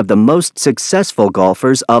is one of the most successful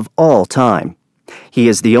golfers of all time. He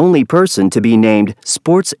is the only person to be named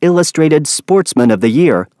Sports Illustrated Sportsman of the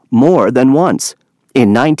Year more than once,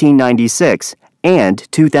 in 1996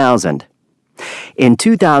 and 2000. In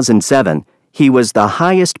 2007, he was the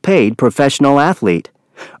highest-paid professional athlete,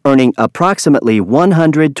 earning approximately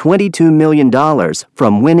 $122 million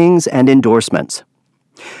from winnings and endorsements.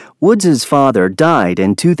 Woods' father died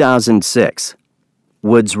in 2006.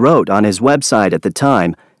 Woods wrote on his website at the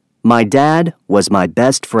time, "My dad was my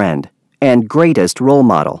best friend and greatest role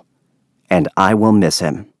model, and I will miss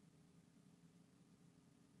him."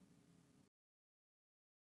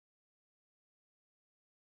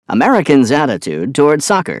 Americans' attitude toward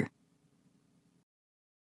soccer.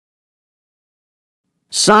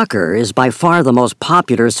 Soccer is by far the most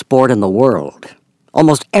popular sport in the world.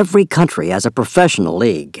 Almost every country has a professional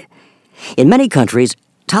league. In many countries,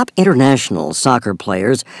 top international soccer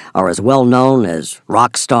players are as well known as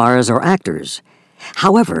rock stars or actors.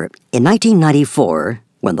 However, in 1994,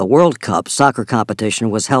 when the World Cup soccer competition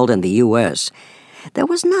was held in the U.S., there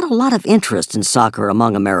was not a lot of interest in soccer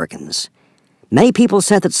among Americans. Many people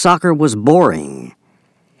said that soccer was boring.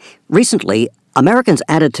 Recently, Americans'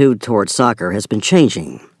 attitude toward soccer has been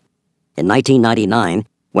changing. In 1999,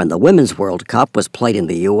 when the Women's World Cup was played in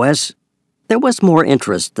the U.S., there was more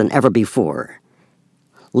interest than ever before.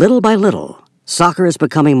 Little by little, soccer is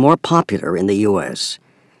becoming more popular in the U.S.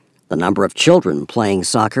 The number of children playing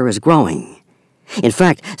soccer is growing. In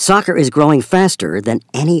fact, soccer is growing faster than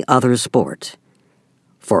any other sport.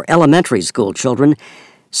 For elementary school children,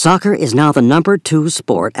 soccer is now the number 2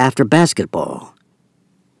 sport after basketball.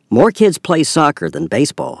 More kids play soccer than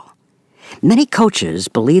baseball. Many coaches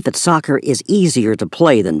believe that soccer is easier to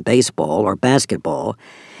play than baseball or basketball,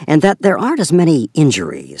 and that there aren't as many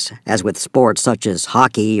injuries as with sports such as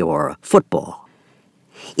hockey or football.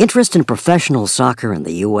 Interest in professional soccer in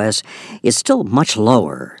the U.S. is still much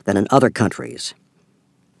lower than in other countries.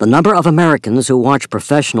 The number of Americans who watch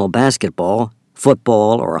professional basketball,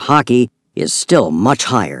 football, or hockey is still much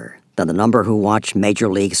higher than the number who watch Major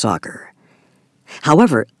League Soccer.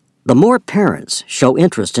 However, the more parents show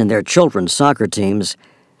interest in their children's soccer teams,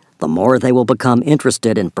 the more they will become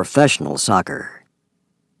interested in professional soccer.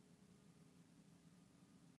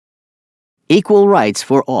 Equal rights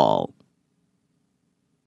for all.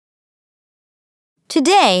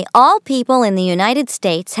 Today, all people in the United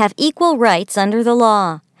States have equal rights under the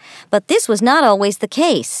law. But this was not always the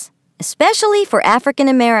case, especially for African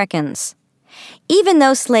Americans. Even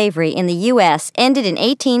though slavery in the U.S. ended in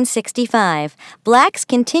 1865, blacks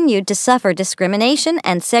continued to suffer discrimination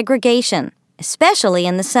and segregation, especially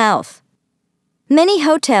in the South. Many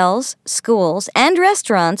hotels, schools, and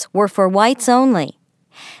restaurants were for whites only.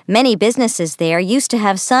 Many businesses there used to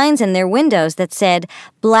have signs in their windows that said,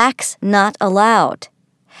 "Blacks not allowed."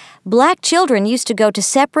 Black children used to go to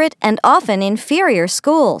separate and often inferior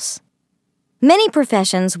schools. Many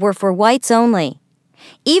professions were for whites only.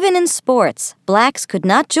 Even in sports, blacks could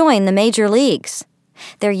not join the major leagues.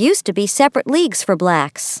 There used to be separate leagues for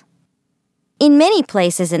blacks. In many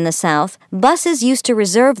places in the South, buses used to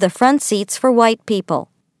reserve the front seats for white people.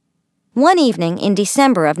 One evening in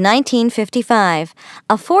December of 1955,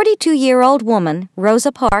 a 42-year-old woman,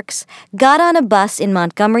 Rosa Parks, got on a bus in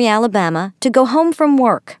Montgomery, Alabama, to go home from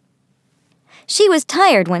work. She was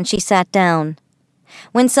tired when she sat down.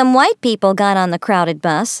 When some white people got on the crowded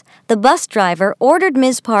bus, the bus driver ordered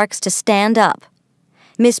Ms. Parks to stand up.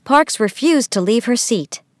 Ms. Parks refused to leave her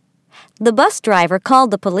seat. The bus driver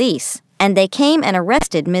called the police, and they came and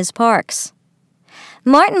arrested Ms. Parks.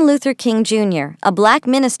 Martin Luther King Jr., a black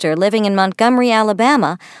minister living in Montgomery,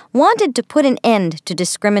 Alabama, wanted to put an end to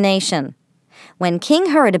discrimination. When King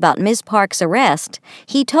heard about Ms. Parks' arrest,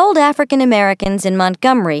 he told African Americans in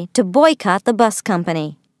Montgomery to boycott the bus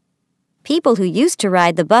company. People who used to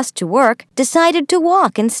ride the bus to work decided to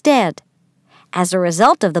walk instead. As a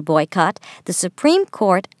result of the boycott, the Supreme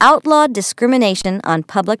Court outlawed discrimination on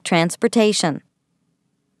public transportation.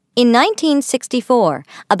 In 1964,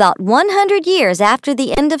 about 100 years after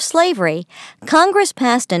the end of slavery, Congress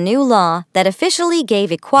passed a new law that officially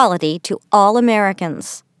gave equality to all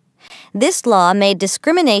Americans. This law made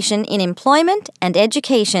discrimination in employment and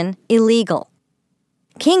education illegal.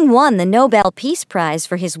 King won the Nobel Peace Prize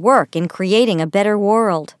for his work in creating a better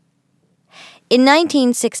world. In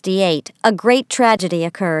 1968, a great tragedy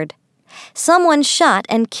occurred. Someone shot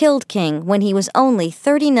and killed King when he was only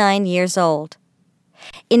 39 years old.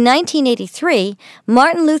 In 1983,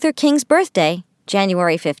 Martin Luther King's birthday,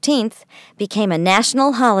 January 15th, became a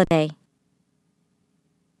national holiday.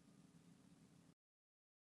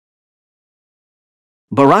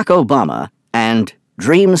 Barack Obama, and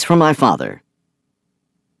Dreams from My Father.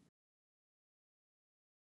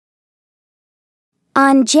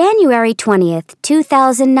 On January 20th,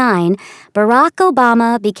 2009, Barack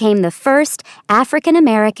Obama became the first African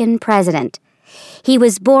American president. He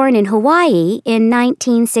was born in Hawaii in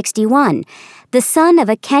 1961, the son of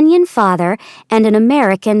a Kenyan father and an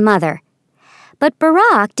American mother. But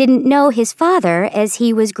Barack didn't know his father as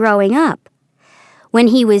he was growing up. When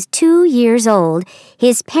he was 2 years old,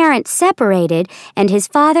 his parents separated and his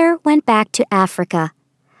father went back to Africa.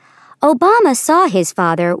 Obama saw his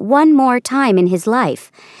father one more time in his life,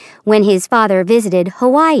 when his father visited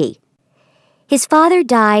Hawaii. His father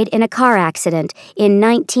died in a car accident in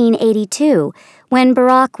 1982 when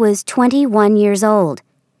Barack was 21 years old.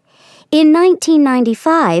 In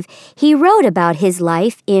 1995, he wrote about his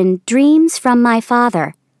life in Dreams from My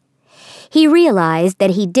Father. He realized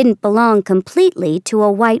that he didn't belong completely to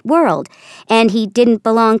a white world, and he didn't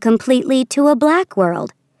belong completely to a black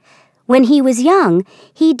world. When he was young,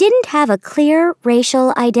 he didn't have a clear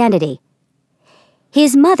racial identity.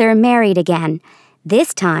 His mother married again,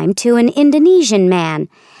 this time to an Indonesian man,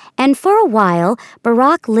 and for a while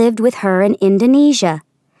Barack lived with her in Indonesia.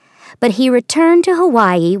 But he returned to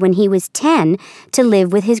Hawaii when he was 10 to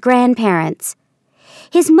live with his grandparents.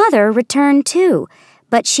 His mother returned too,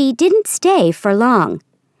 but she didn't stay for long.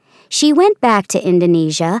 She went back to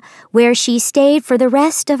Indonesia, where she stayed for the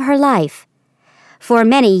rest of her life. For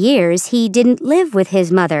many years, he didn't live with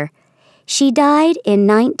his mother. She died in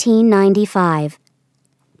 1995.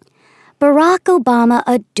 Barack Obama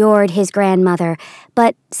adored his grandmother,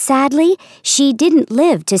 but sadly, she didn't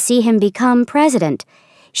live to see him become president.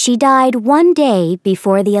 She died one day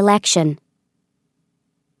before the election.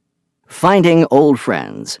 Finding old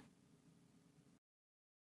friends.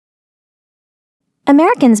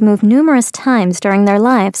 Americans move numerous times during their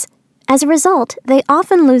lives. As a result, they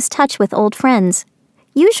often lose touch with old friends.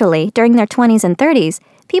 Usually, during their 20s and 30s,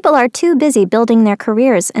 people are too busy building their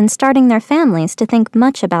careers and starting their families to think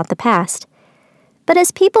much about the past. But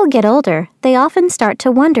as people get older, they often start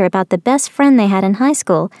to wonder about the best friend they had in high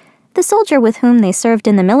school, the soldier with whom they served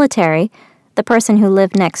in the military, the person who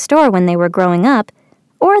lived next door when they were growing up,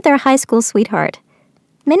 or their high school sweetheart.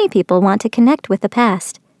 Many people want to connect with the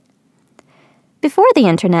past. Before the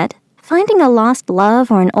internet, finding a lost love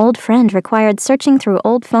or an old friend required searching through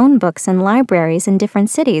old phone books and libraries in different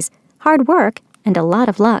cities, hard work, and a lot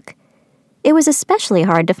of luck. It was especially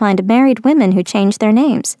hard to find married women who changed their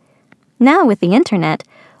names. Now, with the internet,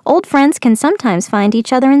 old friends can sometimes find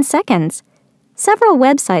each other in seconds. Several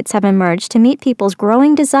websites have emerged to meet people's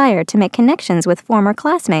growing desire to make connections with former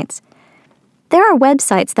classmates. There are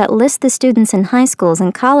websites that list the students in high schools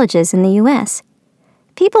and colleges in the U.S.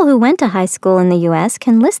 People who went to high school in the U.S.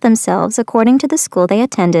 can list themselves according to the school they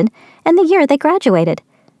attended and the year they graduated.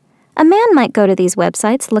 A man might go to these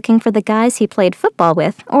websites looking for the guys he played football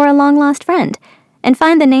with or a long-lost friend, and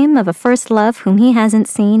find the name of a first love whom he hasn't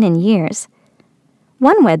seen in years.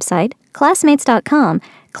 One website, Classmates.com,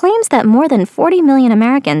 claims that more than 40 million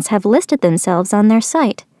Americans have listed themselves on their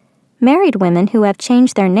site. Married women who have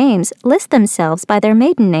changed their names list themselves by their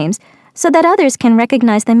maiden names so that others can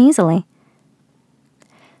recognize them easily.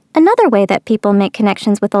 Another way that people make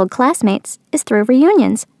connections with old classmates is through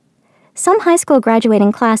reunions. Some high school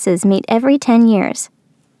graduating classes meet every 10 years.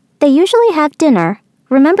 They usually have dinner,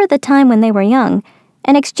 remember the time when they were young,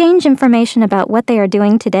 and exchange information about what they are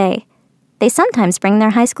doing today. They sometimes bring their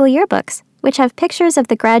high school yearbooks, which have pictures of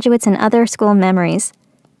the graduates and other school memories.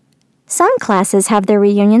 Some classes have their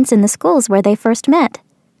reunions in the schools where they first met.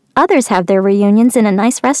 Others have their reunions in a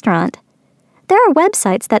nice restaurant. There are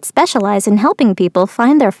websites that specialize in helping people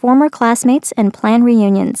find their former classmates and plan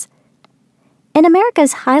reunions. In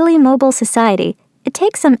America's highly mobile society, it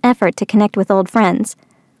takes some effort to connect with old friends.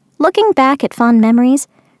 Looking back at fond memories,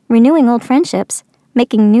 renewing old friendships,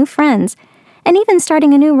 making new friends, and even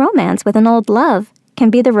starting a new romance with an old love can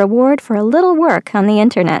be the reward for a little work on the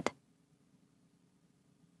internet.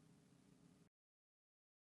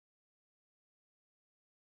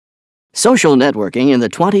 Social networking in the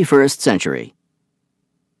 21st century.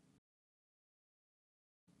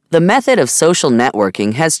 The method of social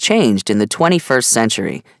networking has changed in the 21st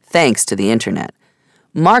century, thanks to the internet.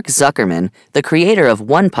 Mark Zuckerman, the creator of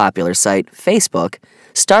one popular site, Facebook,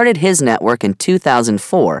 started his network in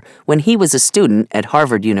 2004 when he was a student at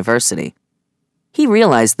Harvard University. He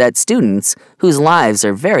realized that students, whose lives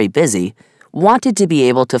are very busy, wanted to be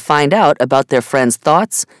able to find out about their friends'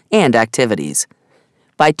 thoughts and activities.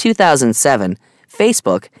 By 2007,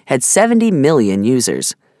 Facebook had 70 million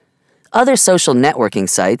users. Other social networking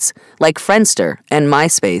sites, like Friendster and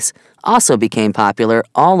MySpace, also became popular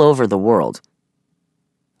all over the world.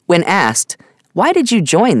 When asked, "Why did you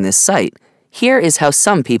join this site?" here is how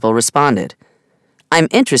some people responded. "I'm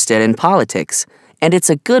interested in politics, and it's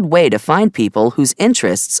a good way to find people whose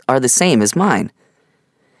interests are the same as mine.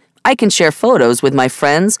 I can share photos with my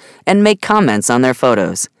friends and make comments on their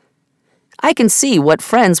photos. I can see what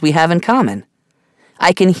friends we have in common.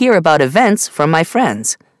 I can hear about events from my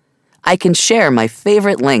friends. I can share my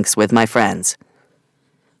favorite links with my friends."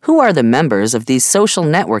 Who are the members of these social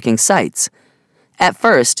networking sites? At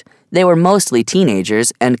first, they were mostly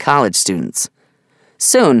teenagers and college students.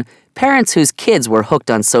 Soon, parents whose kids were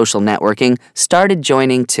hooked on social networking started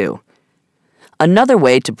joining too. Another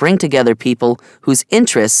way to bring together people whose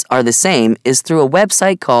interests are the same is through a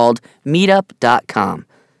website called meetup.com.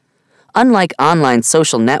 Unlike online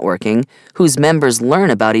social networking, whose members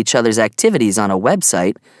learn about each other's activities on a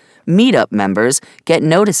website, Meetup members get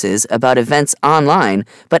notices about events online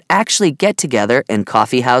but actually get together in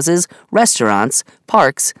coffee houses, restaurants,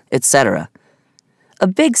 parks, etc. A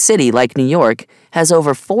big city like New York has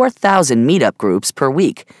over 4,000 meetup groups per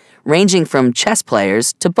week, ranging from chess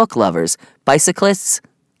players to book lovers, bicyclists,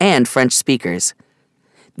 and French speakers.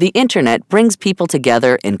 The internet brings people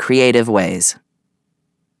together in creative ways.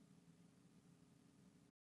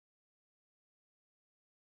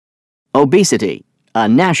 Obesity, a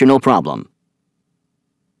national problem.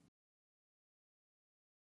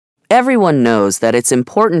 Everyone knows that it's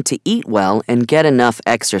important to eat well and get enough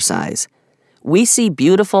exercise. We see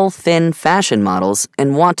beautiful, thin fashion models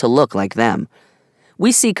and want to look like them.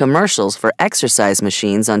 We see commercials for exercise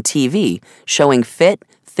machines on TV showing fit,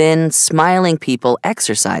 thin, smiling people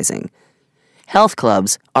exercising. Health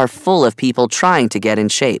clubs are full of people trying to get in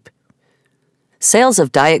shape. Sales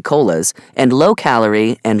of diet colas and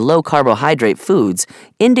low-calorie and low-carbohydrate foods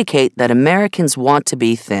indicate that Americans want to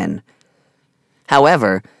be thin.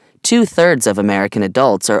 However, 2/3 of American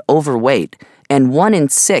adults are overweight, and 1 in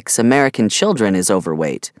 6 American children is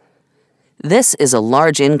overweight. This is a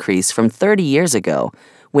large increase from 30 years ago,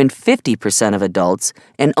 when 50% of adults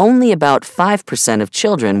and only about 5% of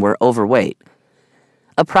children were overweight.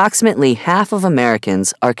 Approximately half of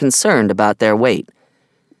Americans are concerned about their weight.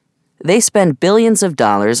 They spend billions of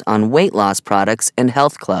dollars on weight loss products and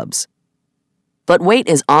health clubs. But weight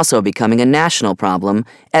is also becoming a national problem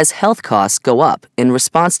as health costs go up in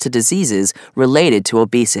response to diseases related to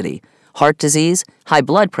obesity, heart disease, high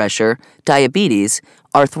blood pressure, diabetes,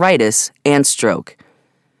 arthritis, and stroke.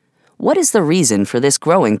 What is the reason for this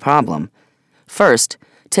growing problem? First,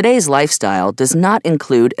 today's lifestyle does not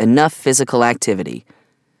include enough physical activity.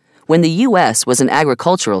 When the U.S. was an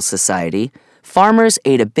agricultural society, farmers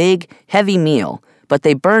ate a big, heavy meal, but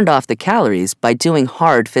they burned off the calories by doing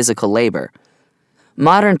hard physical labor.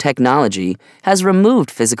 Modern technology has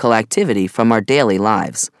removed physical activity from our daily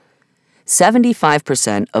lives.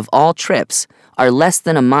 75% of all trips are less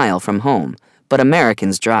than a mile from home, but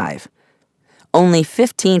Americans drive. Only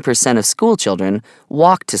 15% of school children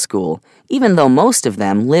walk to school, even though most of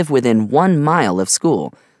them live within 1 mile of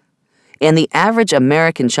school. And the average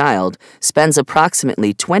American child spends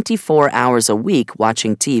approximately 24 hours a week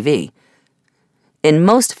watching TV. In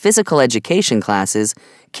most physical education classes,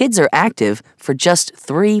 kids are active for just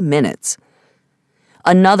 3 minutes.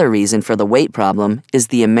 Another reason for the weight problem is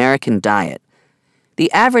the American diet.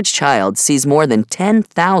 The average child sees more than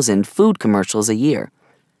 10,000 food commercials a year.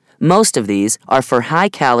 Most of these are for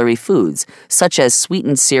high-calorie foods, such as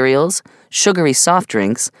sweetened cereals, sugary soft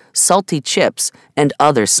drinks, salty chips, and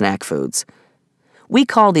other snack foods. We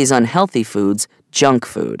call these unhealthy foods junk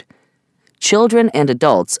food. Children and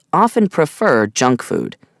adults often prefer junk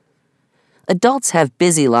food. Adults have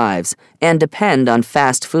busy lives and depend on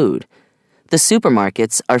fast food. The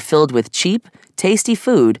supermarkets are filled with cheap, tasty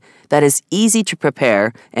food that is easy to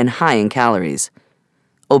prepare and high in calories.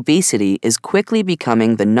 Obesity is quickly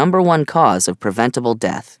becoming the #1 cause of preventable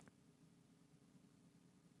death.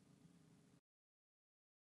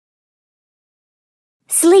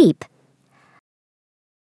 Sleep.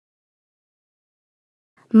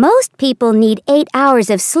 Most people need 8 hours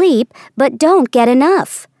of sleep but don't get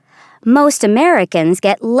enough. Most Americans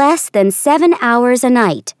get less than 7 hours a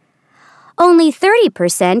night. Only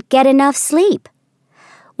 30% get enough sleep.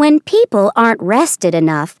 When people aren't rested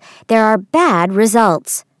enough, there are bad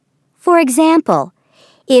results. For example,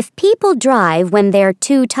 if people drive when they're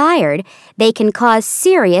too tired, they can cause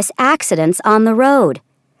serious accidents on the road.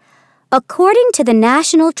 According to the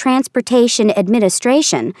National Transportation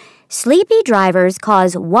Administration, sleepy drivers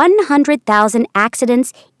cause 100,000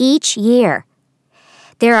 accidents each year.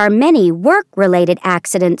 There are many work-related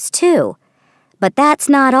accidents too. But that's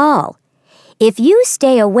not all. If you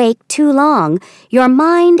stay awake too long, your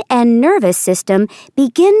mind and nervous system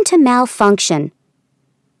begin to malfunction.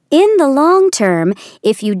 In the long term,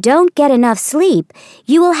 if you don't get enough sleep,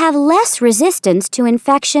 you will have less resistance to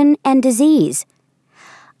infection and disease.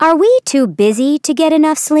 Are we too busy to get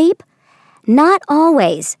enough sleep? Not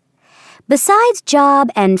always. Besides job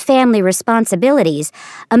and family responsibilities,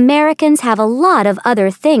 Americans have a lot of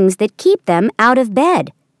other things that keep them out of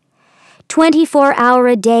bed.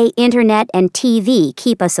 24-hour-a-day internet and TV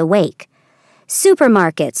keep us awake.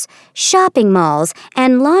 Supermarkets, shopping malls,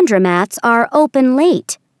 and laundromats are open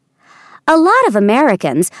late. A lot of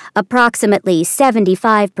Americans, approximately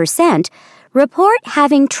 75%, report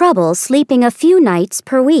having trouble sleeping a few nights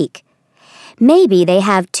per week. Maybe they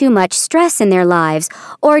have too much stress in their lives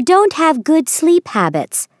or don't have good sleep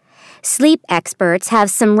habits. Sleep experts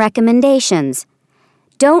have some recommendations.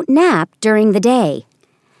 Don't nap during the day.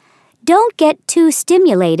 Don't get too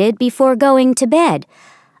stimulated before going to bed.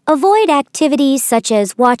 Avoid activities such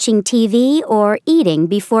as watching TV or eating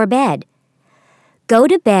before bed. Go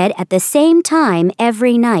to bed at the same time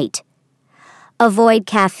every night. Avoid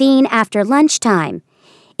caffeine after lunchtime.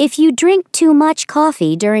 If you drink too much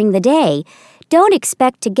coffee during the day, don't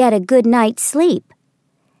expect to get a good night's sleep.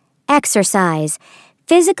 Exercise.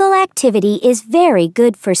 Physical activity is very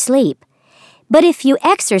good for sleep. But if you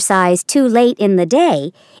exercise too late in the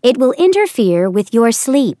day, it will interfere with your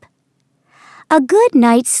sleep. A good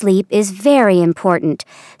night's sleep is very important,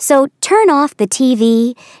 so turn off the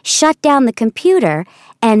TV, shut down the computer,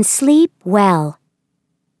 and sleep well.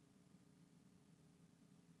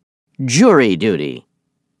 Jury duty.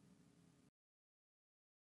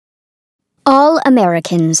 All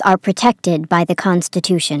Americans are protected by the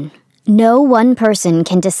Constitution. No one person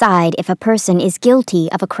can decide if a person is guilty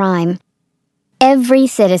of a crime. Every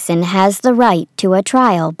citizen has the right to a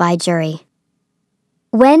trial by jury.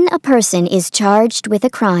 When a person is charged with a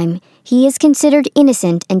crime, he is considered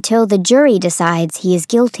innocent until the jury decides he is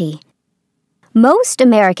guilty. Most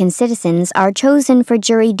American citizens are chosen for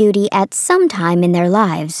jury duty at some time in their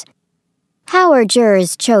lives. How are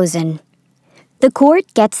jurors chosen? The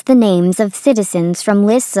court gets the names of citizens from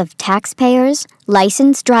lists of taxpayers,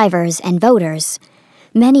 licensed drivers, and voters.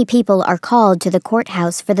 Many people are called to the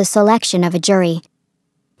courthouse for the selection of a jury.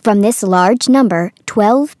 From this large number,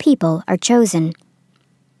 12 people are chosen.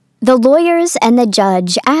 The lawyers and the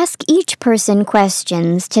judge ask each person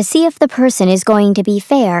questions to see if the person is going to be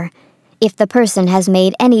fair. If the person has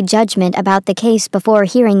made any judgment about the case before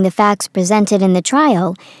hearing the facts presented in the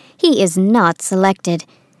trial, he is not selected.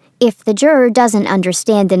 If the juror doesn't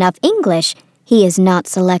understand enough English, he is not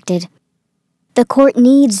selected. The court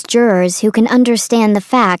needs jurors who can understand the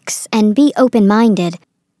facts and be open-minded.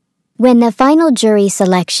 When the final jury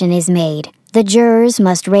selection is made, the jurors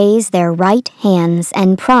must raise their right hands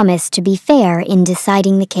and promise to be fair in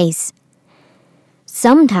deciding the case.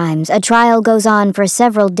 Sometimes a trial goes on for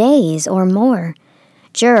several days or more.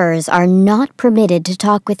 Jurors are not permitted to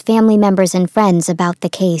talk with family members and friends about the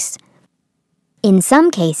case. In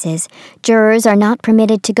some cases, jurors are not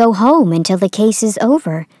permitted to go home until the case is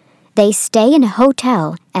over. They stay in a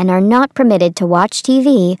hotel and are not permitted to watch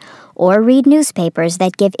TV or read newspapers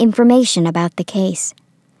that give information about the case.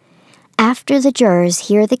 After the jurors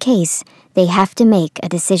hear the case, they have to make a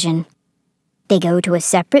decision. They go to a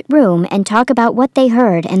separate room and talk about what they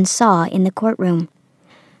heard and saw in the courtroom.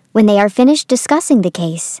 When they are finished discussing the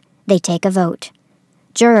case, they take a vote.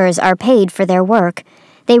 Jurors are paid for their work.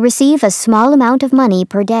 They receive a small amount of money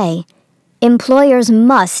per day. Employers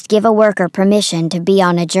must give a worker permission to be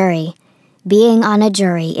on a jury. Being on a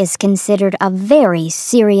jury is considered a very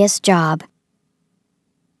serious job.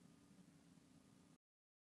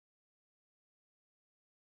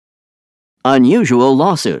 Unusual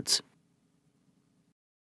lawsuits.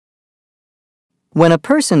 When a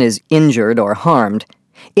person is injured or harmed,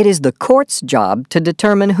 it is the court's job to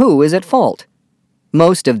determine who is at fault.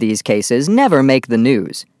 Most of these cases never make the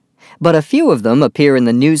news, but a few of them appear in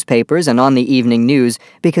the newspapers and on the evening news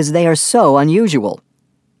because they are so unusual.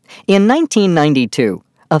 In 1992,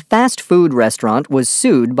 a fast food restaurant was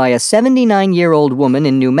sued by a 79-year-old woman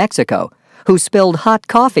in New Mexico who spilled hot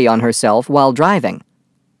coffee on herself while driving.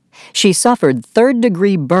 She suffered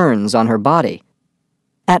third-degree burns on her body.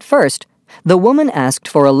 At first, the woman asked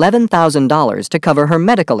for $11,000 to cover her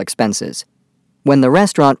medical expenses. When the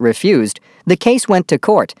restaurant refused, the case went to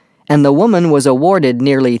court, and the woman was awarded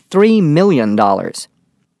nearly $3 million.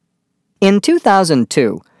 In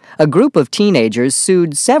 2002, a group of teenagers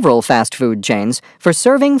sued several fast food chains for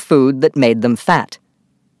serving food that made them fat.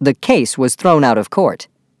 The case was thrown out of court.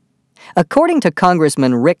 According to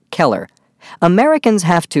Congressman Rick Keller, Americans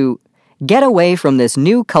have to get away from this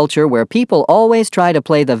new culture where people always try to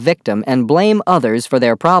play the victim and blame others for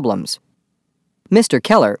their problems. Mr.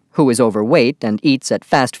 Keller, who is overweight and eats at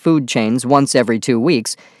fast food chains once every 2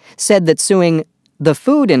 weeks, said that suing the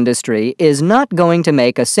food industry is not going to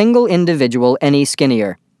make a single individual any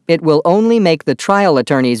skinnier. It will only make the trial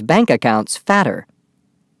attorney's bank accounts fatter.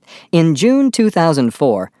 In June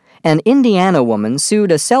 2004, an Indiana woman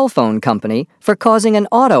sued a cell phone company for causing an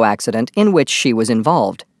auto accident in which she was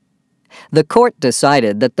involved. The court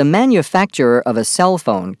decided that the manufacturer of a cell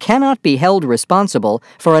phone cannot be held responsible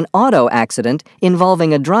for an auto accident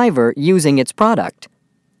involving a driver using its product.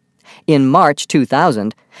 In March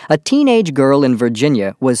 2000, a teenage girl in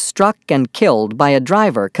Virginia was struck and killed by a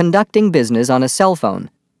driver conducting business on a cell phone.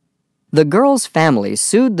 The girl's family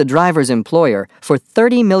sued the driver's employer for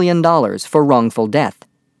 $30 million for wrongful death.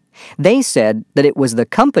 They said that it was the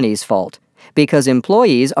company's fault because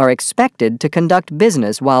employees are expected to conduct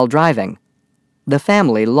business while driving. The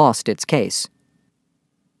family lost its case.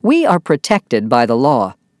 We are protected by the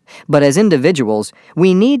law, but as individuals,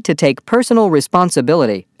 we need to take personal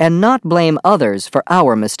responsibility and not blame others for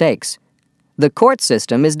our mistakes. The court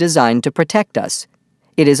system is designed to protect us.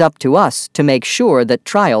 It is up to us to make sure that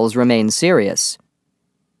trials remain serious.